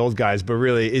course, on the old guys, but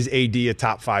really, is AD a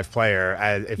top 5 player?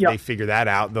 If they figure that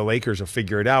out, the Lakers will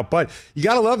figure it out. But you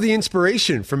got to love the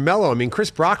inspiration from Melo. I mean, Chris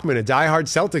Brockman, a diehard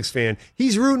Celtics fan,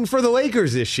 he's rooting for the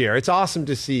Lakers this year. It's awesome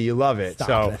to see. You love it.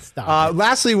 Stop it.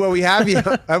 Lastly, while we have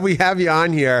you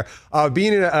on here,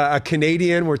 being a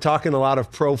Canadian, we're talking a lot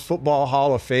of Pro Football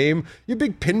Hall of Fame. You're a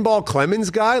big Pinball Clemens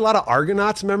guy. A lot of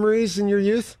Argonauts memories in your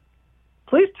youth.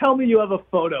 Please tell me you have a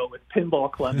photo with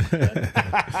Pinball Clemens.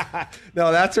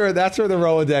 No, that's where the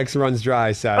Rolodex runs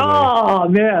dry, sadly. Oh,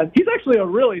 man. He's actually a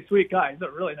really sweet guy. He's a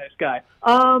really nice guy.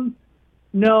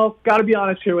 No, got to be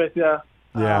honest here with you.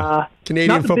 Yeah.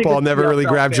 Canadian football never really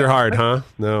grabs your heart, huh?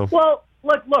 No. Well,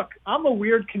 look, I'm a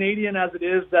weird Canadian as it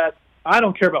is that I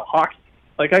don't care about hockey.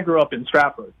 I grew up in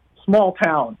Stratford, small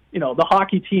town. The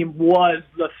hockey team was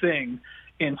the thing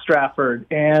in Stratford.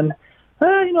 And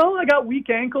I got weak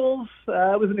ankles.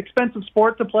 It was an expensive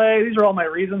sport to play. These are all my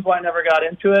reasons why I never got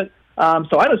into it.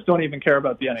 So I just don't even care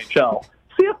about the NHL.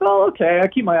 CFL, okay, I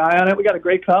keep my eye on it. We got a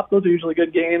Grey Cup. Those are usually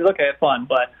good games. Okay, it's fun.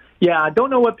 But, yeah, I don't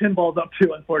know what pinball's up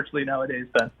to, unfortunately, nowadays,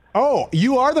 Ben. Oh,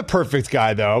 you are the perfect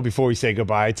guy, though, before we say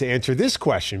goodbye, to answer this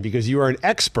question, because you are an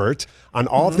expert on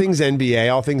all things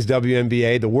NBA, all things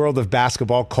WNBA, the world of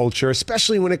basketball culture,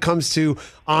 especially when it comes to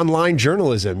online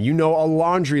journalism. You know a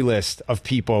laundry list of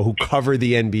people who cover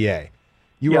the NBA.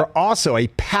 You are also a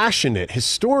passionate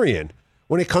historian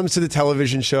when it comes to the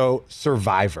television show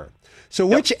Survivor. So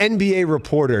which NBA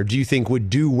reporter do you think would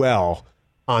do well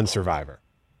on Survivor?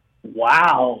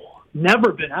 Wow.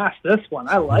 Never been asked this one.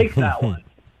 I like that one.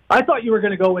 I thought you were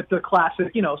going to go with the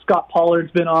classic, Scott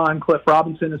Pollard's been on, Cliff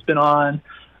Robinson has been on,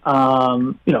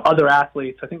 other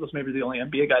athletes. I think those may be the only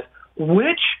NBA guys. Do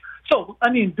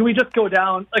we just go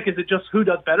down, is it just who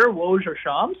does better, Woj or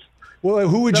Shams? Well,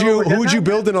 who would you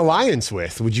build an alliance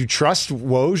with? Would you trust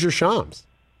Woj or Shams?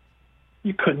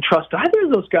 You couldn't trust either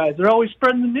of those guys. They're always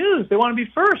spreading the news. They want to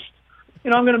be first.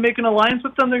 I'm going to make an alliance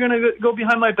with them. They're going to go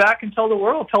behind my back and tell the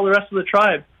world, tell the rest of the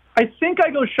tribe. I think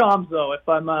I go Shams, though, if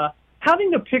I'm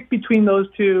having to pick between those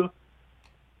two.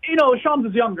 Shams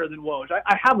is younger than Woj.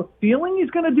 I have a feeling he's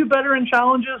going to do better in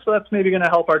challenges, so that's maybe going to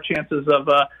help our chances of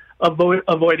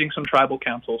avoiding some tribal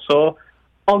council. So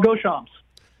I'll go Shams.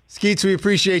 Skeets, we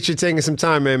appreciate you taking some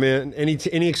time, man.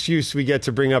 Any excuse we get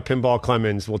to bring up Pinball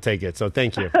Clemens, we'll take it. So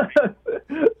thank you.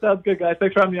 Sounds good, guys.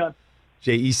 Thanks for having me on.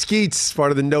 J.E. Skeets,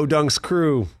 part of the No Dunks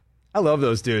crew. I love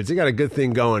those dudes. They got a good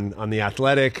thing going on The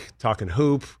Athletic, talking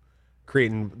hoop,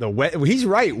 creating he's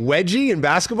right, wedgie in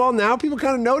basketball. Now people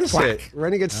kind of notice it.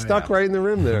 Rennie gets stuck right in the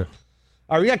rim there.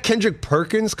 All right, we got Kendrick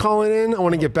Perkins calling in. I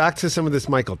want to get back to some of this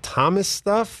Michael Thomas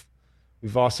stuff.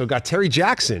 We've also got Terry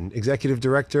Jackson, executive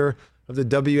director of the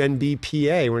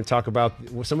WNBPA. We're going to talk about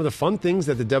some of the fun things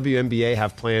that the WNBA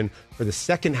have planned for the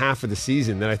second half of the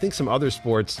season that I think some other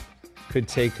sports could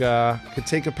take a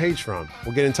page from.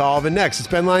 We'll get into all of it next. It's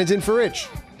Ben Lyons in for Rich.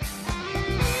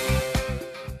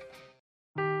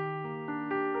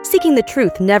 Seeking the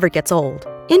truth never gets old.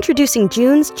 Introducing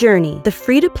June's Journey, the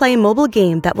free-to-play mobile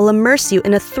game that will immerse you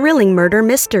in a thrilling murder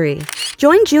mystery.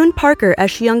 Join June Parker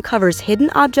as she uncovers hidden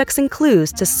objects and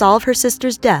clues to solve her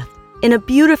sister's death in a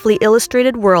beautifully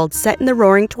illustrated world set in the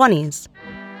Roaring '20s.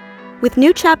 With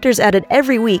new chapters added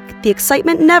every week, the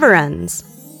excitement never ends.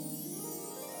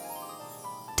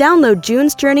 Download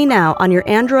June's Journey now on your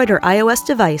Android or iOS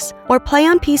device, or play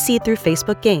on PC through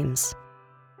Facebook Games.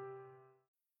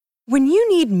 When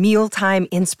you need mealtime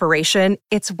inspiration,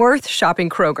 it's worth shopping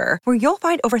Kroger, where you'll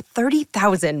find over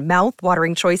 30,000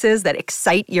 mouth-watering choices that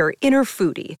excite your inner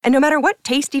foodie. And no matter what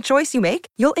tasty choice you make,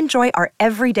 you'll enjoy our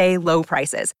everyday low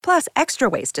prices, plus extra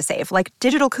ways to save, like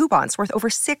digital coupons worth over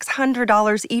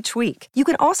 $600 each week. You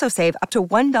can also save up to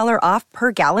 $1 off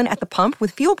per gallon at the pump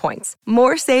with fuel points.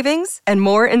 More savings and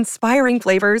more inspiring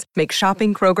flavors make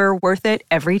shopping Kroger worth it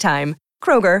every time.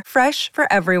 Kroger, fresh for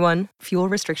everyone. Fuel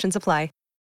restrictions apply.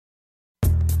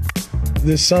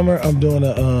 This summer, I'm doing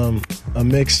a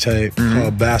mixtape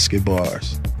called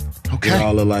Basketbars. Okay.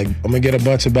 I'm gonna get a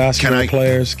bunch of basketball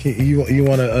players. You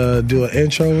want to do an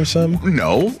intro or something?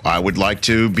 No, I would like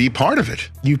to be part of it.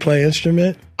 You play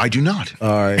instrument? I do not. All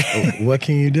right. What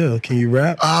can you do? Can you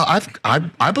rap?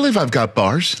 I believe I've got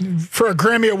bars for a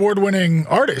Grammy award-winning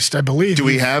artist. I believe.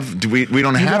 We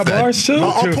don't have that. Bars too?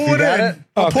 I'll pull it in.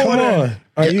 Oh, come on.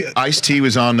 Ice-T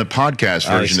was on the podcast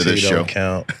version of this show.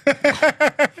 Count.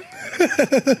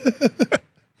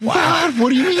 Wow, what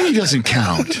do you mean he doesn't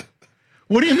count?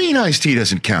 What do you mean Ice-T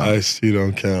doesn't count? Ice-T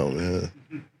don't count, man.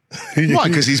 Why?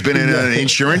 Because he's been in an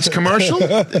insurance commercial?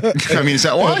 I mean, is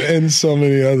that why? And so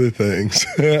many other things.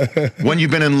 When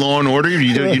you've been in Law and Order,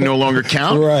 you no longer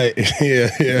count? Right. Yeah.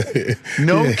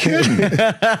 No kidding.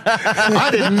 I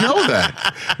didn't know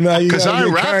that. Because I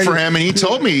rapped for him, and he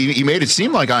told me, he made it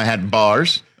seem like I had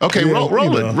bars. Okay,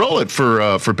 roll it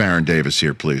for Baron Davis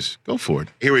here, please. Go for it.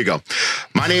 Here we go.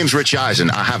 My name's Rich Eisen.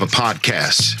 I have a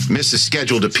podcast. Miss a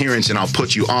scheduled appearance and I'll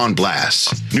put you on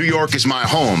blast. New York is my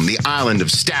home, the island of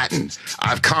Staten.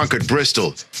 I've conquered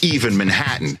Bristol, even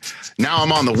Manhattan. Now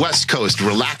I'm on the West Coast,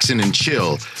 relaxing and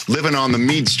chill, living on the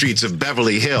mead streets of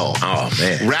Beverly Hill. Oh,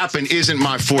 man. Rapping isn't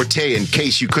my forte, in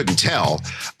case you couldn't tell.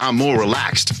 I'm more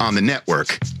relaxed on the network,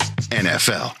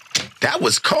 NFL. That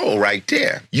was cold right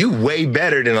there. You way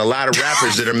better than a lot of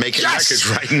rappers that are making records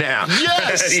right now.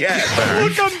 Yes. Yeah.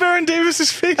 Look on Baron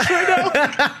Davis's face right now.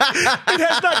 It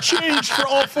has not changed for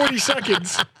all 40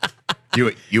 seconds.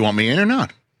 You want me in or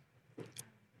not?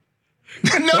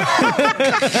 No.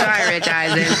 Sorry, Rich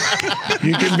Eisen.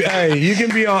 You can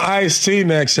be on Ice-T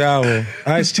next album.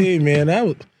 Ice-T,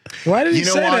 man, why did he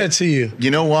say that to you?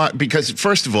 You know what? Because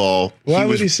first of all, why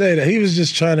would he say that? He was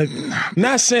just trying to,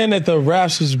 not saying that the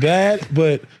raps was bad,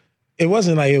 but it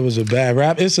wasn't like it was a bad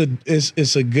rap. It's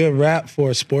a good rap for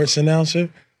a sports announcer,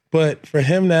 but for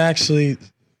him to actually,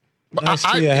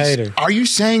 Ice-T a hater. Are you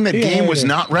saying that Game was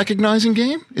not recognizing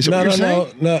Game? Is it what you're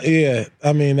saying? No, yeah.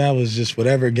 I mean, that was just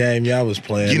whatever game y'all was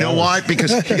playing. You know why?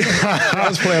 Because I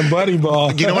was playing buddy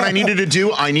ball. You know what I needed to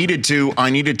do? I needed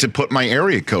to put my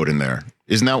area code in there.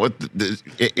 Isn't that what is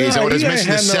that what it's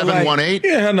missing? The 718? You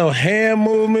didn't have no hand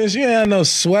movements. You didn't have no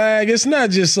swag. It's not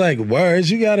just like words.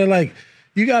 You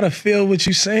gotta feel what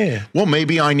you're saying. Well,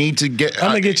 maybe I need to get.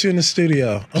 I'm gonna get you in the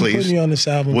studio. Please. I'm putting you on this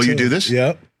album. Will too. you do this?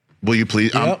 Yep. Will you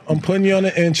please? Yep, I'm putting you on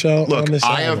the intro. Look, on this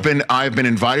I've been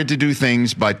invited to do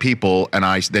things by people, and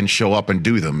I then show up and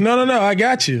do them. No. I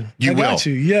got you. You I will. got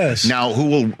you. Yes. Now,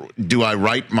 do I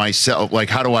write myself? Like,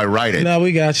 how do I write it? No,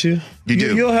 we got you. You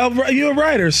do. You'll help. You're a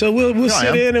writer, so we'll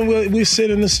sit in and we'll sit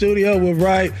in the studio. We'll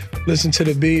write, listen to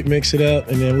the beat, mix it up,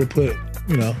 and then we'll put.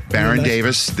 Baron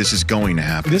Davis, this is going to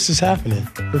happen. This is happening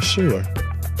for sure.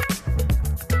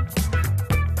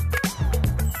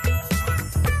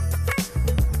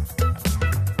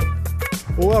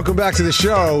 Well, welcome back to the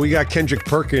show. We got Kendrick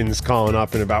Perkins calling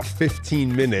up in about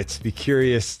 15 minutes. Be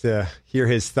curious to hear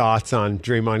his thoughts on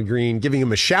Draymond Green, giving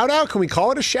him a shout out. Can we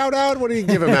call it a shout out? What did he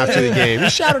give him after the game? He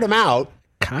shouted him out.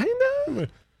 Kind of.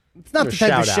 It's not the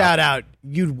type of shout out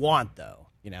you'd want, though.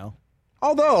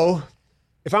 Although,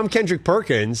 if I'm Kendrick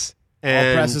Perkins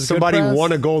and somebody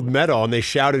won a gold medal and they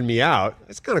shouted me out,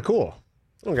 it's kind of cool.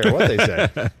 I don't care what they say.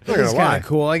 It's kind of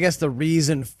cool. I guess the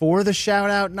reason for the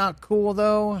shout out, not cool,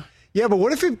 though. Yeah, but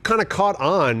what if it kind of caught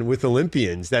on with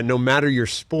Olympians that no matter your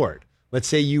sport, let's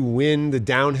say you win the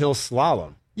downhill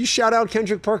slalom, you shout out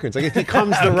Kendrick Perkins. Like it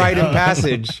becomes the rite of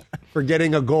passage for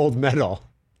getting a gold medal.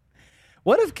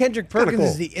 What if Kendrick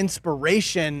Perkins is the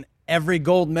inspiration every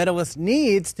gold medalist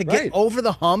needs to get over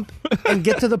the hump and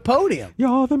get to the podium?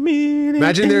 You're the meaning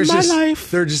Imagine in my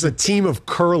life. They're just a team of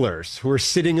curlers who are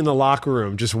sitting in the locker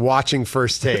room just watching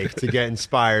First Take to get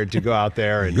inspired to go out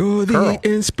there and You're curl. the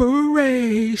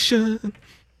inspiration.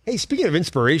 Hey, speaking of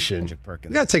inspiration, we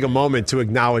got to take a moment to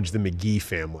acknowledge the McGee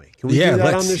family. Can we do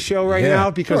that on this show right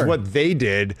now? Because what they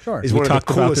did is one of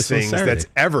the coolest things that's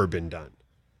ever been done.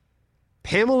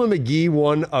 Pamela McGee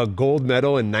won a gold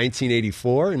medal in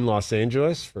 1984 in Los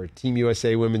Angeles for Team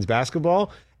USA women's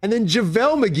basketball. And then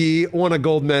JaVale McGee won a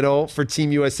gold medal for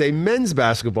Team USA men's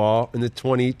basketball in the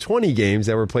 2020 games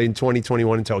that were played in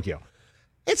 2021 in Tokyo.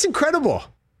 It's incredible.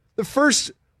 The first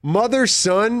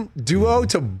mother-son duo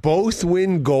to both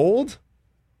win gold.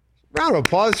 Round of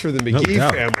applause for the McGee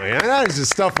family. That is the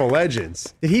stuff of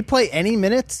legends. Did he play any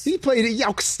minutes? He played it.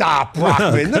 Yo, stop,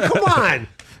 Brockman. No, come on.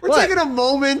 We're taking a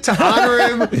moment to honor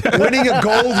him winning a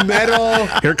gold medal.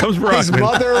 Here comes Brockman. His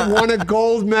mother won a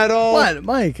gold medal. What,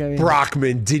 Mike?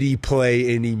 Brockman, did he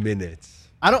play any minutes?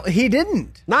 He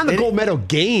didn't. Not in the gold medal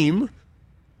game,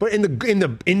 but in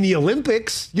the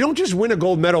Olympics. You don't just win a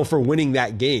gold medal for winning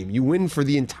that game. You win for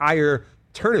the entire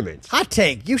tournament. Hot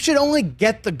take. You should only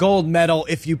get the gold medal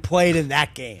if you played in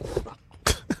that game.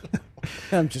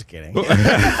 I'm just kidding.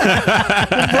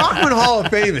 The Brockman Hall of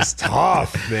Fame is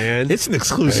tough, man. It's an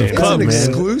exclusive club, man. It's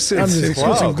an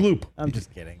exclusive gloop. I'm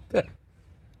just kidding.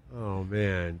 Oh,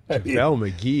 man.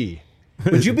 JaVale McGee.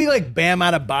 Would you be like Bam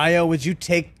Adebayo? Would you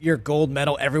take your gold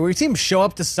medal everywhere? You see him show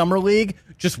up to Summer League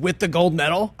just with the gold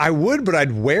medal? I would, but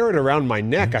I'd wear it around my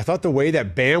neck. I thought the way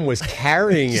that Bam was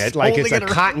carrying it, like it's a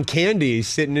cotton candy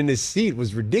sitting in his seat,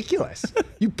 was ridiculous.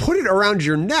 You put it around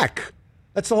your neck.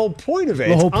 That's the whole point of it.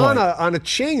 It's on a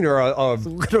chain or It's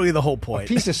literally the whole point.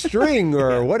 A piece of string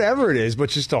or whatever it is, but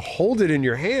just to hold it in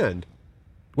your hand.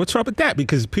 What's wrong with that?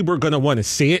 Because people are going to want to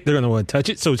see it. They're going to want to touch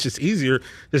it. So it's just easier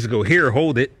just to go, here,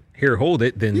 hold it. Here, hold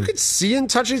it. Then you could see and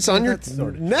touch it. It's on your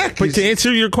neck. But to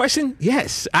answer your question,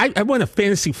 yes. I won a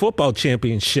fantasy football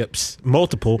championships,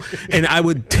 multiple, and I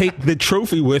would take the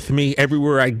trophy with me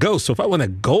everywhere I go. So if I won a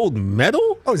gold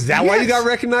medal. Oh, is that why you got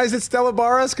recognized at Stella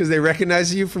Barras? Because they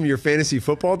recognize you from your fantasy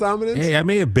football dominance? Hey, I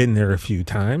may have been there a few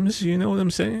times. You know what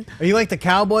I'm saying? Are you like the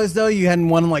Cowboys, though? You hadn't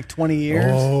won in like 20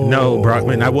 years? Oh. No,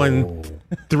 Brockman. I won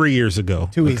 3 years ago.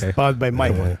 Too easy. By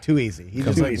Mike. Too easy. He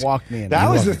just walked me in. That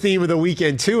was the theme of the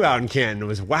weekend, too, out in Canton. It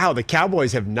was, wow, the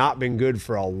Cowboys have not been good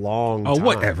for a long time. Oh,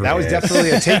 whatever. That was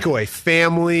definitely a takeaway.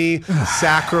 Family,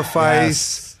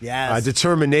 sacrifice,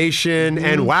 determination,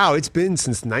 and wow, it's been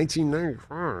since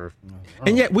 1995.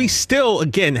 And yet we still,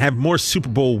 again, have more Super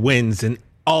Bowl wins than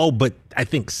all but, I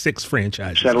think, 6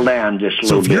 franchises. Settle down just a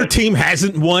so little if bit. your team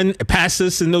hasn't won past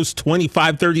us in those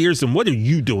 25, 30 years, then what are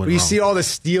you doing You wrong? see all the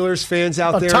Steelers fans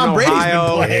out there Tom in Brady's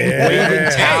Ohio been playing.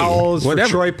 waving towels for whatever.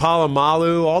 Troy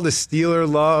Polamalu, all the Steeler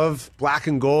love, black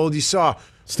and gold. You saw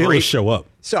Steelers show up.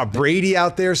 Saw Brady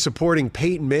out there supporting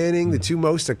Peyton Manning, the two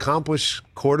most accomplished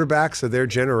quarterbacks of their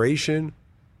generation.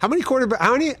 How many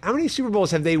Super Bowls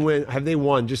have they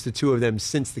won? Just the two of them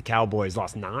since the Cowboys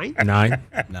lost 9? 9.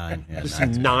 9. Yeah, Just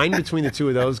 9 between the two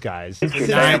of those guys. Since the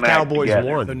dynamite Cowboys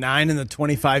together. won. So 9 in the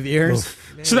 25 years.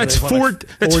 So that's They won four.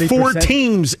 like That's 4 40%.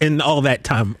 teams in all that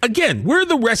time. Again, where are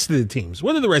the rest of the teams?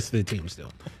 What are the rest of the teams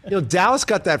doing? You know, Dallas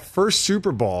got that first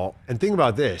Super Bowl, and think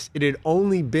about this: it had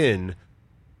only been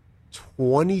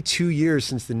 22 years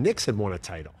since the Knicks had won a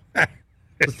title.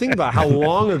 So think about how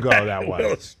long ago that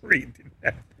was.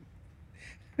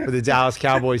 for the Dallas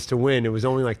Cowboys to win. It was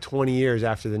only like 20 years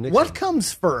after the Knicks. What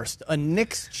comes first? A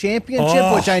Knicks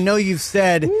championship, which I know you've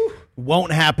said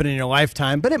won't happen in your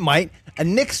lifetime, but it might. A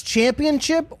Knicks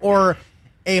championship or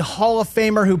a Hall of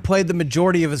Famer who played the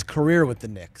majority of his career with the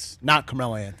Knicks, not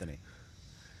Carmelo Anthony?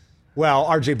 Well,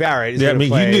 R.J. Barrett is going to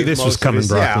play. You knew this was coming,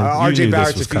 Brockman. Yeah, R.J.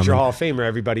 Barrett's a future Hall of Famer.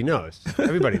 Everybody knows.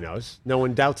 Everybody knows. No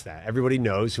one doubts that. Everybody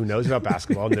knows who knows about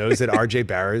basketball knows that R.J.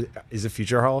 Barrett is a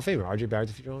future Hall of Famer. R.J.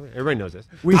 Barrett's a future Hall of Famer. Everybody knows this.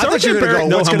 I thought you were going to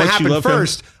go, what's going to happen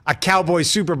first, a Cowboys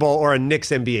Super Bowl or a Knicks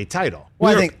NBA title?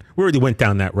 Well, we already went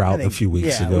down that route a few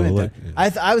weeks ago.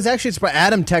 I was actually surprised.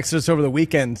 Adam texted us over the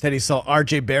weekend, said he saw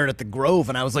R.J. Barrett at the Grove,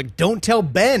 and I was like, don't tell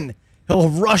Ben. He'll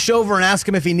rush over and ask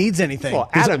him if he needs anything. Well,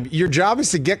 Adam, your job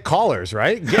is to get callers,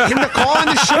 right? Get him to call on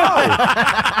the show.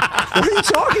 What are you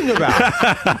talking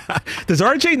about? Does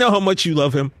RJ know how much you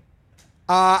love him?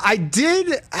 I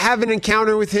did have an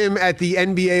encounter with him at the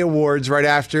NBA Awards right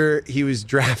after he was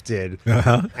drafted.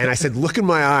 And I said, look in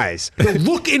my eyes. No,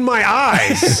 look in my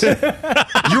eyes.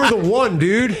 You're the one,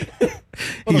 dude.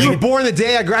 You were born the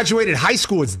day I graduated high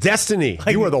school. It's destiny.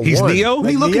 You are the one. He's Neo? Let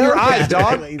me look in your eyes,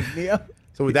 dog. Neo?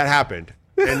 So that happened.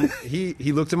 And he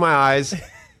looked in my eyes.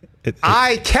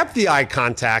 I kept the eye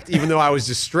contact, even though I was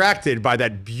distracted by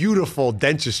that beautiful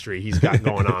dentistry he's got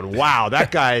going on. Wow,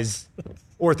 that guy's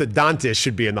orthodontist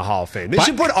should be in the Hall of Fame. They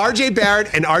should put R.J.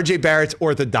 Barrett and R.J. Barrett's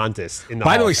orthodontist in the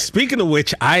Hall of Fame. By the way, speaking of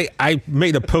which, I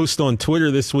made a post on Twitter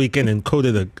this weekend and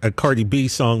quoted a Cardi B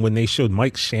song when they showed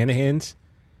Mike Shanahan's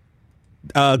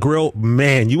grill.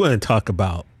 Man, you want to talk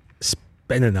about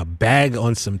spending a bag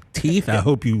on some teeth? I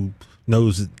hope you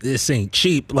knows this ain't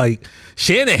cheap. Like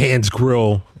Shanahan's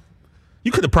grill,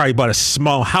 you could have probably bought a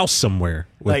small house somewhere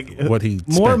with what he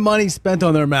more spent. Money spent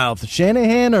on their mouth,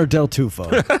 Shanahan or Del Tufo?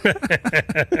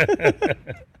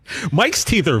 Mike's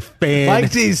teeth are fantastic.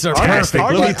 Mike's teeth are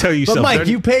perfect. Let me tell you something. Mike,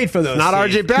 you paid for those. Not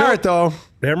R.J. Barrett, though.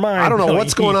 They're mine. I don't know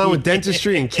what's going on with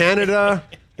dentistry in Canada.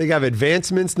 They have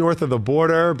advancements north of the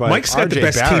border, but Mike's got the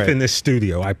best teeth in this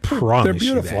studio. I promise. They're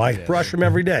beautiful. I brush them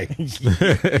every day.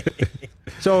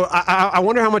 So I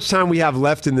wonder how much time we have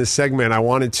left in this segment. I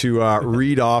wanted to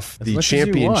read off the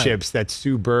championships that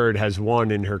Sue Bird has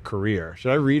won in her career.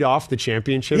 Should I read off the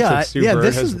championships that Sue Bird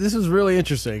this is really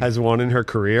interesting. Has won in her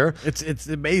career? It's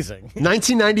amazing.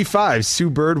 1995,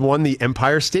 Sue Bird won the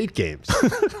Empire State Games.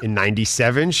 In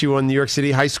 97, she won New York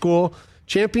City High School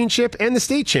Championship and the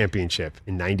State Championship.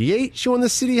 In 98, she won the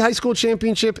City High School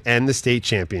Championship and the State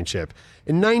Championship.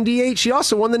 In 98, she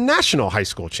also won the National High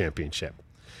School Championship.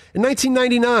 In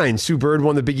 1999, Sue Bird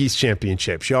won the Big East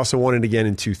Championship. She also won it again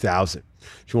in 2000.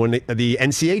 She won the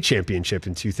NCAA Championship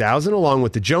in 2000, along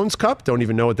with the Jones Cup. Don't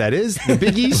even know what that is. The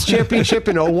Big East Championship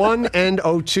in 01 and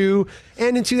 02.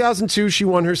 And in 2002, she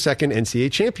won her second NCAA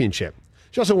Championship.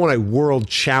 She also won a World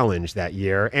Challenge that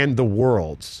year and the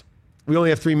Worlds. We only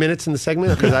have 3 minutes in the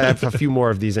segment because I have a few more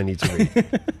of these I need to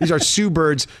read. These are Sue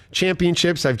Bird's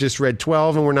championships. I've just read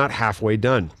 12, and we're not halfway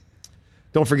done.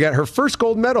 Don't forget her first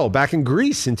gold medal back in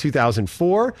Greece in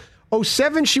 2004.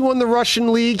 07, she won the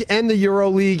Russian League and the Euro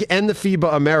League and the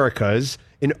FIBA Americas.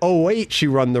 In 08, she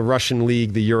won the Russian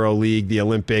League, the Euro League, the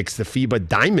Olympics, the FIBA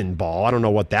Diamond Ball. I don't know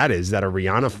what that is. Is that a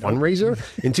Rihanna fundraiser?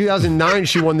 In 2009,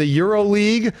 she won the Euro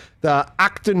League, the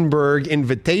Achtenberg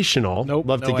Invitational.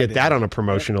 Love to get that on a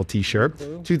promotional T-shirt.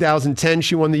 2010,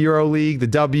 she won the Euro League, the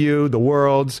W, the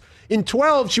Worlds. In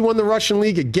 12, she won the Russian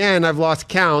League again. I've lost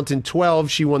count. In 12,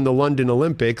 she won the London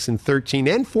Olympics. In 13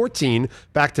 and 14,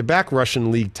 back-to-back Russian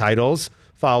League titles.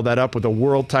 Followed that up with a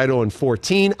world title in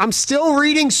 14. I'm still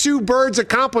reading Sue Bird's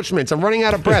accomplishments. I'm running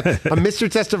out of breath. I'm Mr.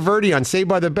 Testaverde on Saved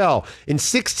by the Bell. In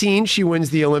 16, she wins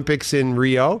the Olympics in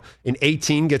Rio. In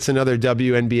 18, gets another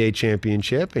WNBA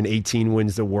championship. In 18,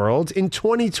 wins the Worlds. In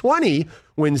 2020,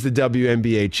 wins the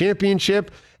WNBA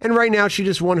championship. And right now, she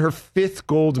just won her 5th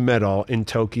gold medal in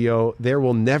Tokyo. There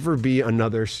will never be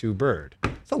another Sue Bird.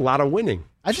 It's a lot of winning.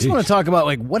 I just want to talk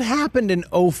about what happened in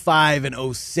 05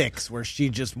 and 06 where she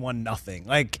just won nothing.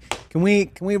 Can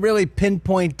we really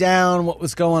pinpoint down what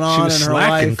was going on in her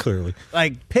life? Clearly.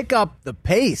 Pick up the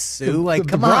pace, Sue.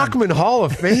 The Brockman Hall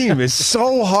of Fame is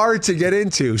so hard to get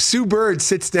into. Sue Bird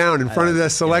sits down in front of the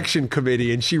selection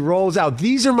committee and she rolls out,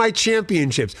 these are my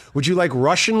championships. Would you like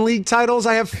Russian League titles?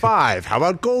 I have 5. How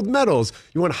about gold medals?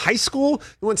 You want high school?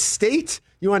 You want state?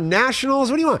 You want nationals?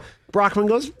 What do you want? Brockman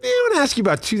goes, I want to ask you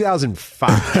about 2005.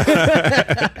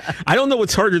 I don't know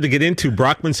what's harder to get into,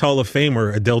 Brockman's Hall of Fame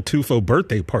or a Del Tufo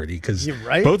birthday party, because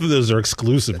both of those are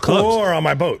exclusive clubs. Or on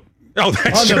my boat. Oh,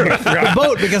 that's on true. the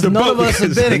boat because none of us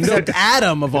have been except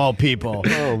Adam of all people.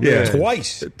 Oh, man. Yeah.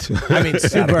 Twice. I mean,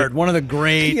 Sue Bird, one of the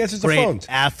great answers the phones.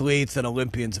 athletes and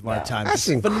Olympians of our time. That's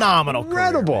Just phenomenal,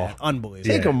 incredible. career, man.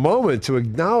 Unbelievable. Take a moment to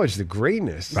acknowledge the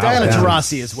greatness. Diana That's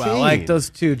Taurasi as well. insane. Like those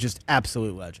two, just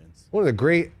absolute legends. One of the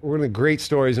great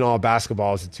stories in all of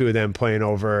basketball is the two of them playing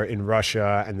over in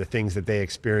Russia and the things that they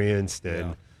experienced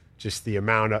and just the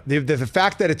amount of the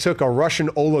fact that it took a Russian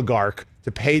oligarch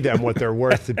to pay them what they're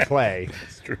worth to play.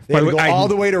 They had to go all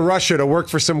the way to Russia to work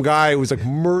for some guy who was like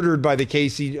murdered by the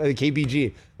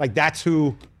KBG. Like that's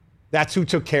who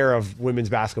took care of women's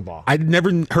basketball. I'd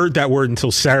never heard that word until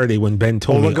Saturday when Ben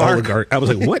told Oligarch? me oligarch. I was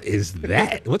like, what is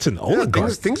that? What's an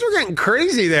oligarch? Things were getting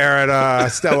crazy there at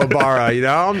Stella Barra, you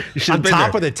know? On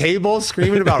top of the table,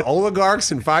 screaming about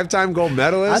oligarchs and 5-time gold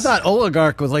medalists. I thought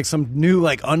oligarch was like some new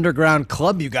like underground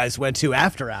club you guys went to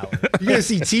after hours. You're going to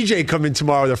see TJ come in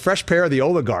tomorrow with a fresh pair of the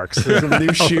oligarchs. There's a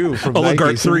new shoe from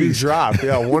Oligarch Nike. 3s. Drop.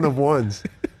 Yeah, one of ones.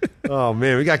 Oh,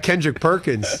 man. We got Kendrick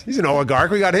Perkins. He's an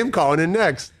oligarch. We got him calling in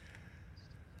next.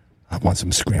 I want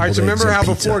some scrambled All right, so eggs remember and how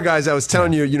pizza. before, guys, I was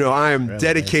telling you, I am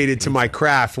dedicated to my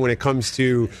craft when it comes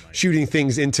to shooting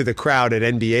things into the crowd at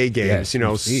NBA games.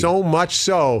 Yes, so much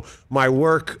so my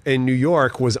work in New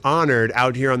York was honored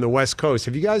out here on the West Coast.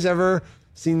 Have you guys ever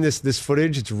seen this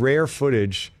footage? It's rare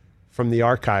footage from the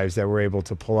archives that we're able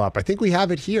to pull up. I think we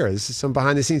have it here. This is some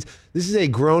behind the scenes. This is a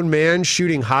grown man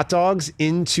shooting hot dogs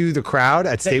into the crowd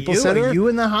at Staples Center. Are you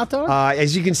in the hot dog?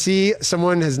 As you can see,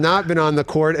 someone has not been on the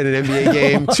court at an NBA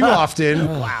game too often.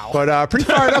 Wow. But pretty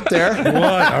fired up there.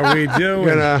 What are we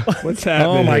doing? What's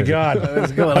happening? Oh, my God.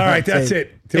 All right, that's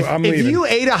it. I'm If leaving. you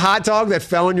ate a hot dog that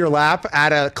fell in your lap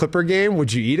at a Clipper game,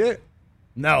 would you eat it?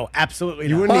 No, absolutely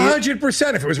You not. wouldn't eat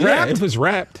 100% if it was Yeah, wrapped. if it was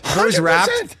wrapped. If it was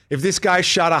wrapped, 100%. if this guy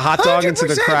shot a hot dog into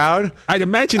the 100%. crowd, I'd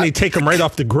imagine they take them right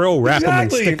off the grill, wrap them, and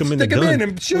stick them in the gun.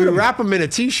 and shoot you 'em. wrap him in a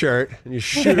T-shirt and you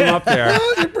shoot him up there.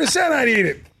 100% I'd eat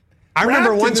it. I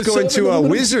remember Wrapped in once the going silver to a little-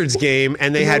 Wizards game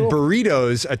and they had little-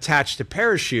 burritos attached to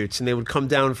parachutes and they would come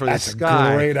down from That's the a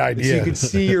sky. great So idea. you could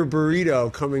see your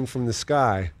burrito coming from the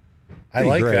sky. I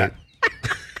like great. that.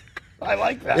 I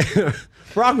like that.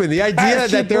 Brockman, the idea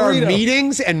Parachute that there burrito. are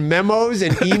meetings and memos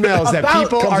and emails that About-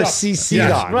 people Comes are up. CC'd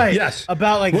Yes. on. Right. Yes.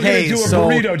 About like, We're gonna hey, do a so,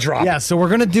 burrito drop. Yeah, so we're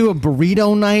gonna do a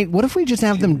burrito night. What if we just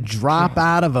have them drop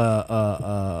out of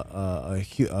a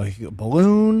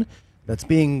balloon that's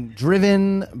being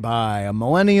driven by a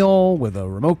millennial with a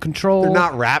remote control? They're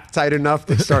not wrapped tight enough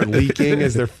to start leaking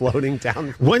as they're floating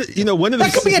down. One of the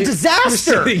That could be a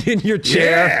disaster. You're sitting in your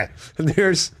chair and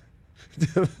there's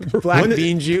black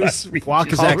bean juice.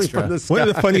 Guac is falling extra. from the One of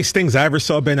the sky. funniest things I ever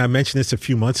saw, Ben, I mentioned this a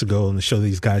few months ago on the show,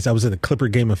 these guys. I was at a Clipper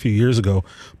game a few years ago.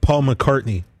 Paul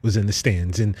McCartney was in the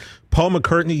stands. And Paul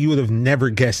McCartney, you would have never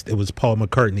guessed it was Paul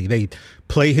McCartney. They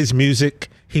play his music.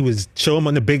 He was show him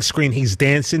on the big screen. He's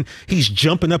dancing. He's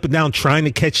jumping up and down trying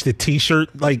to catch the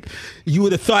T-shirt. Like, you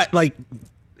would have thought, like,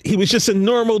 he was just a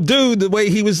normal dude, the way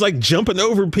he was like jumping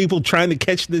over people trying to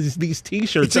catch these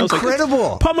T-shirts. It's I was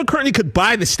incredible. Like, Paul McCartney could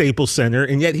buy the Staples Center,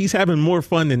 and yet he's having more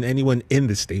fun than anyone in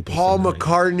the Staples Paul Center.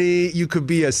 McCartney, you could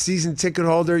be a season ticket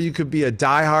holder. You could be a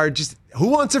diehard. Just who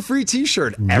wants a free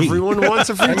T-shirt? Everyone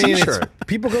wants a free T-shirt.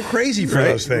 People go crazy for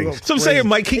those things. So I'm saying,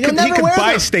 Mike, he could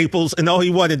buy Staples, and all he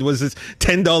wanted was this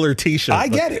 $10 T-shirt. I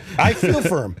get it. I feel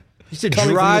for him. Used to Coming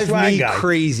from the drive swag me guy.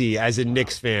 crazy as a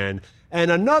Knicks fan. And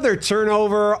another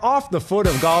turnover off the foot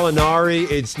of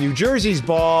Gallinari. It's New Jersey's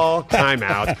ball.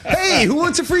 Timeout. Hey, who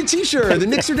wants a free T-shirt? The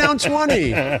Knicks are down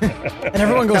 20. And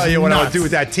everyone goes Tell you what I'll nuts. do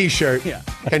with that T-shirt.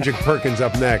 Kendrick Perkins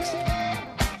up next.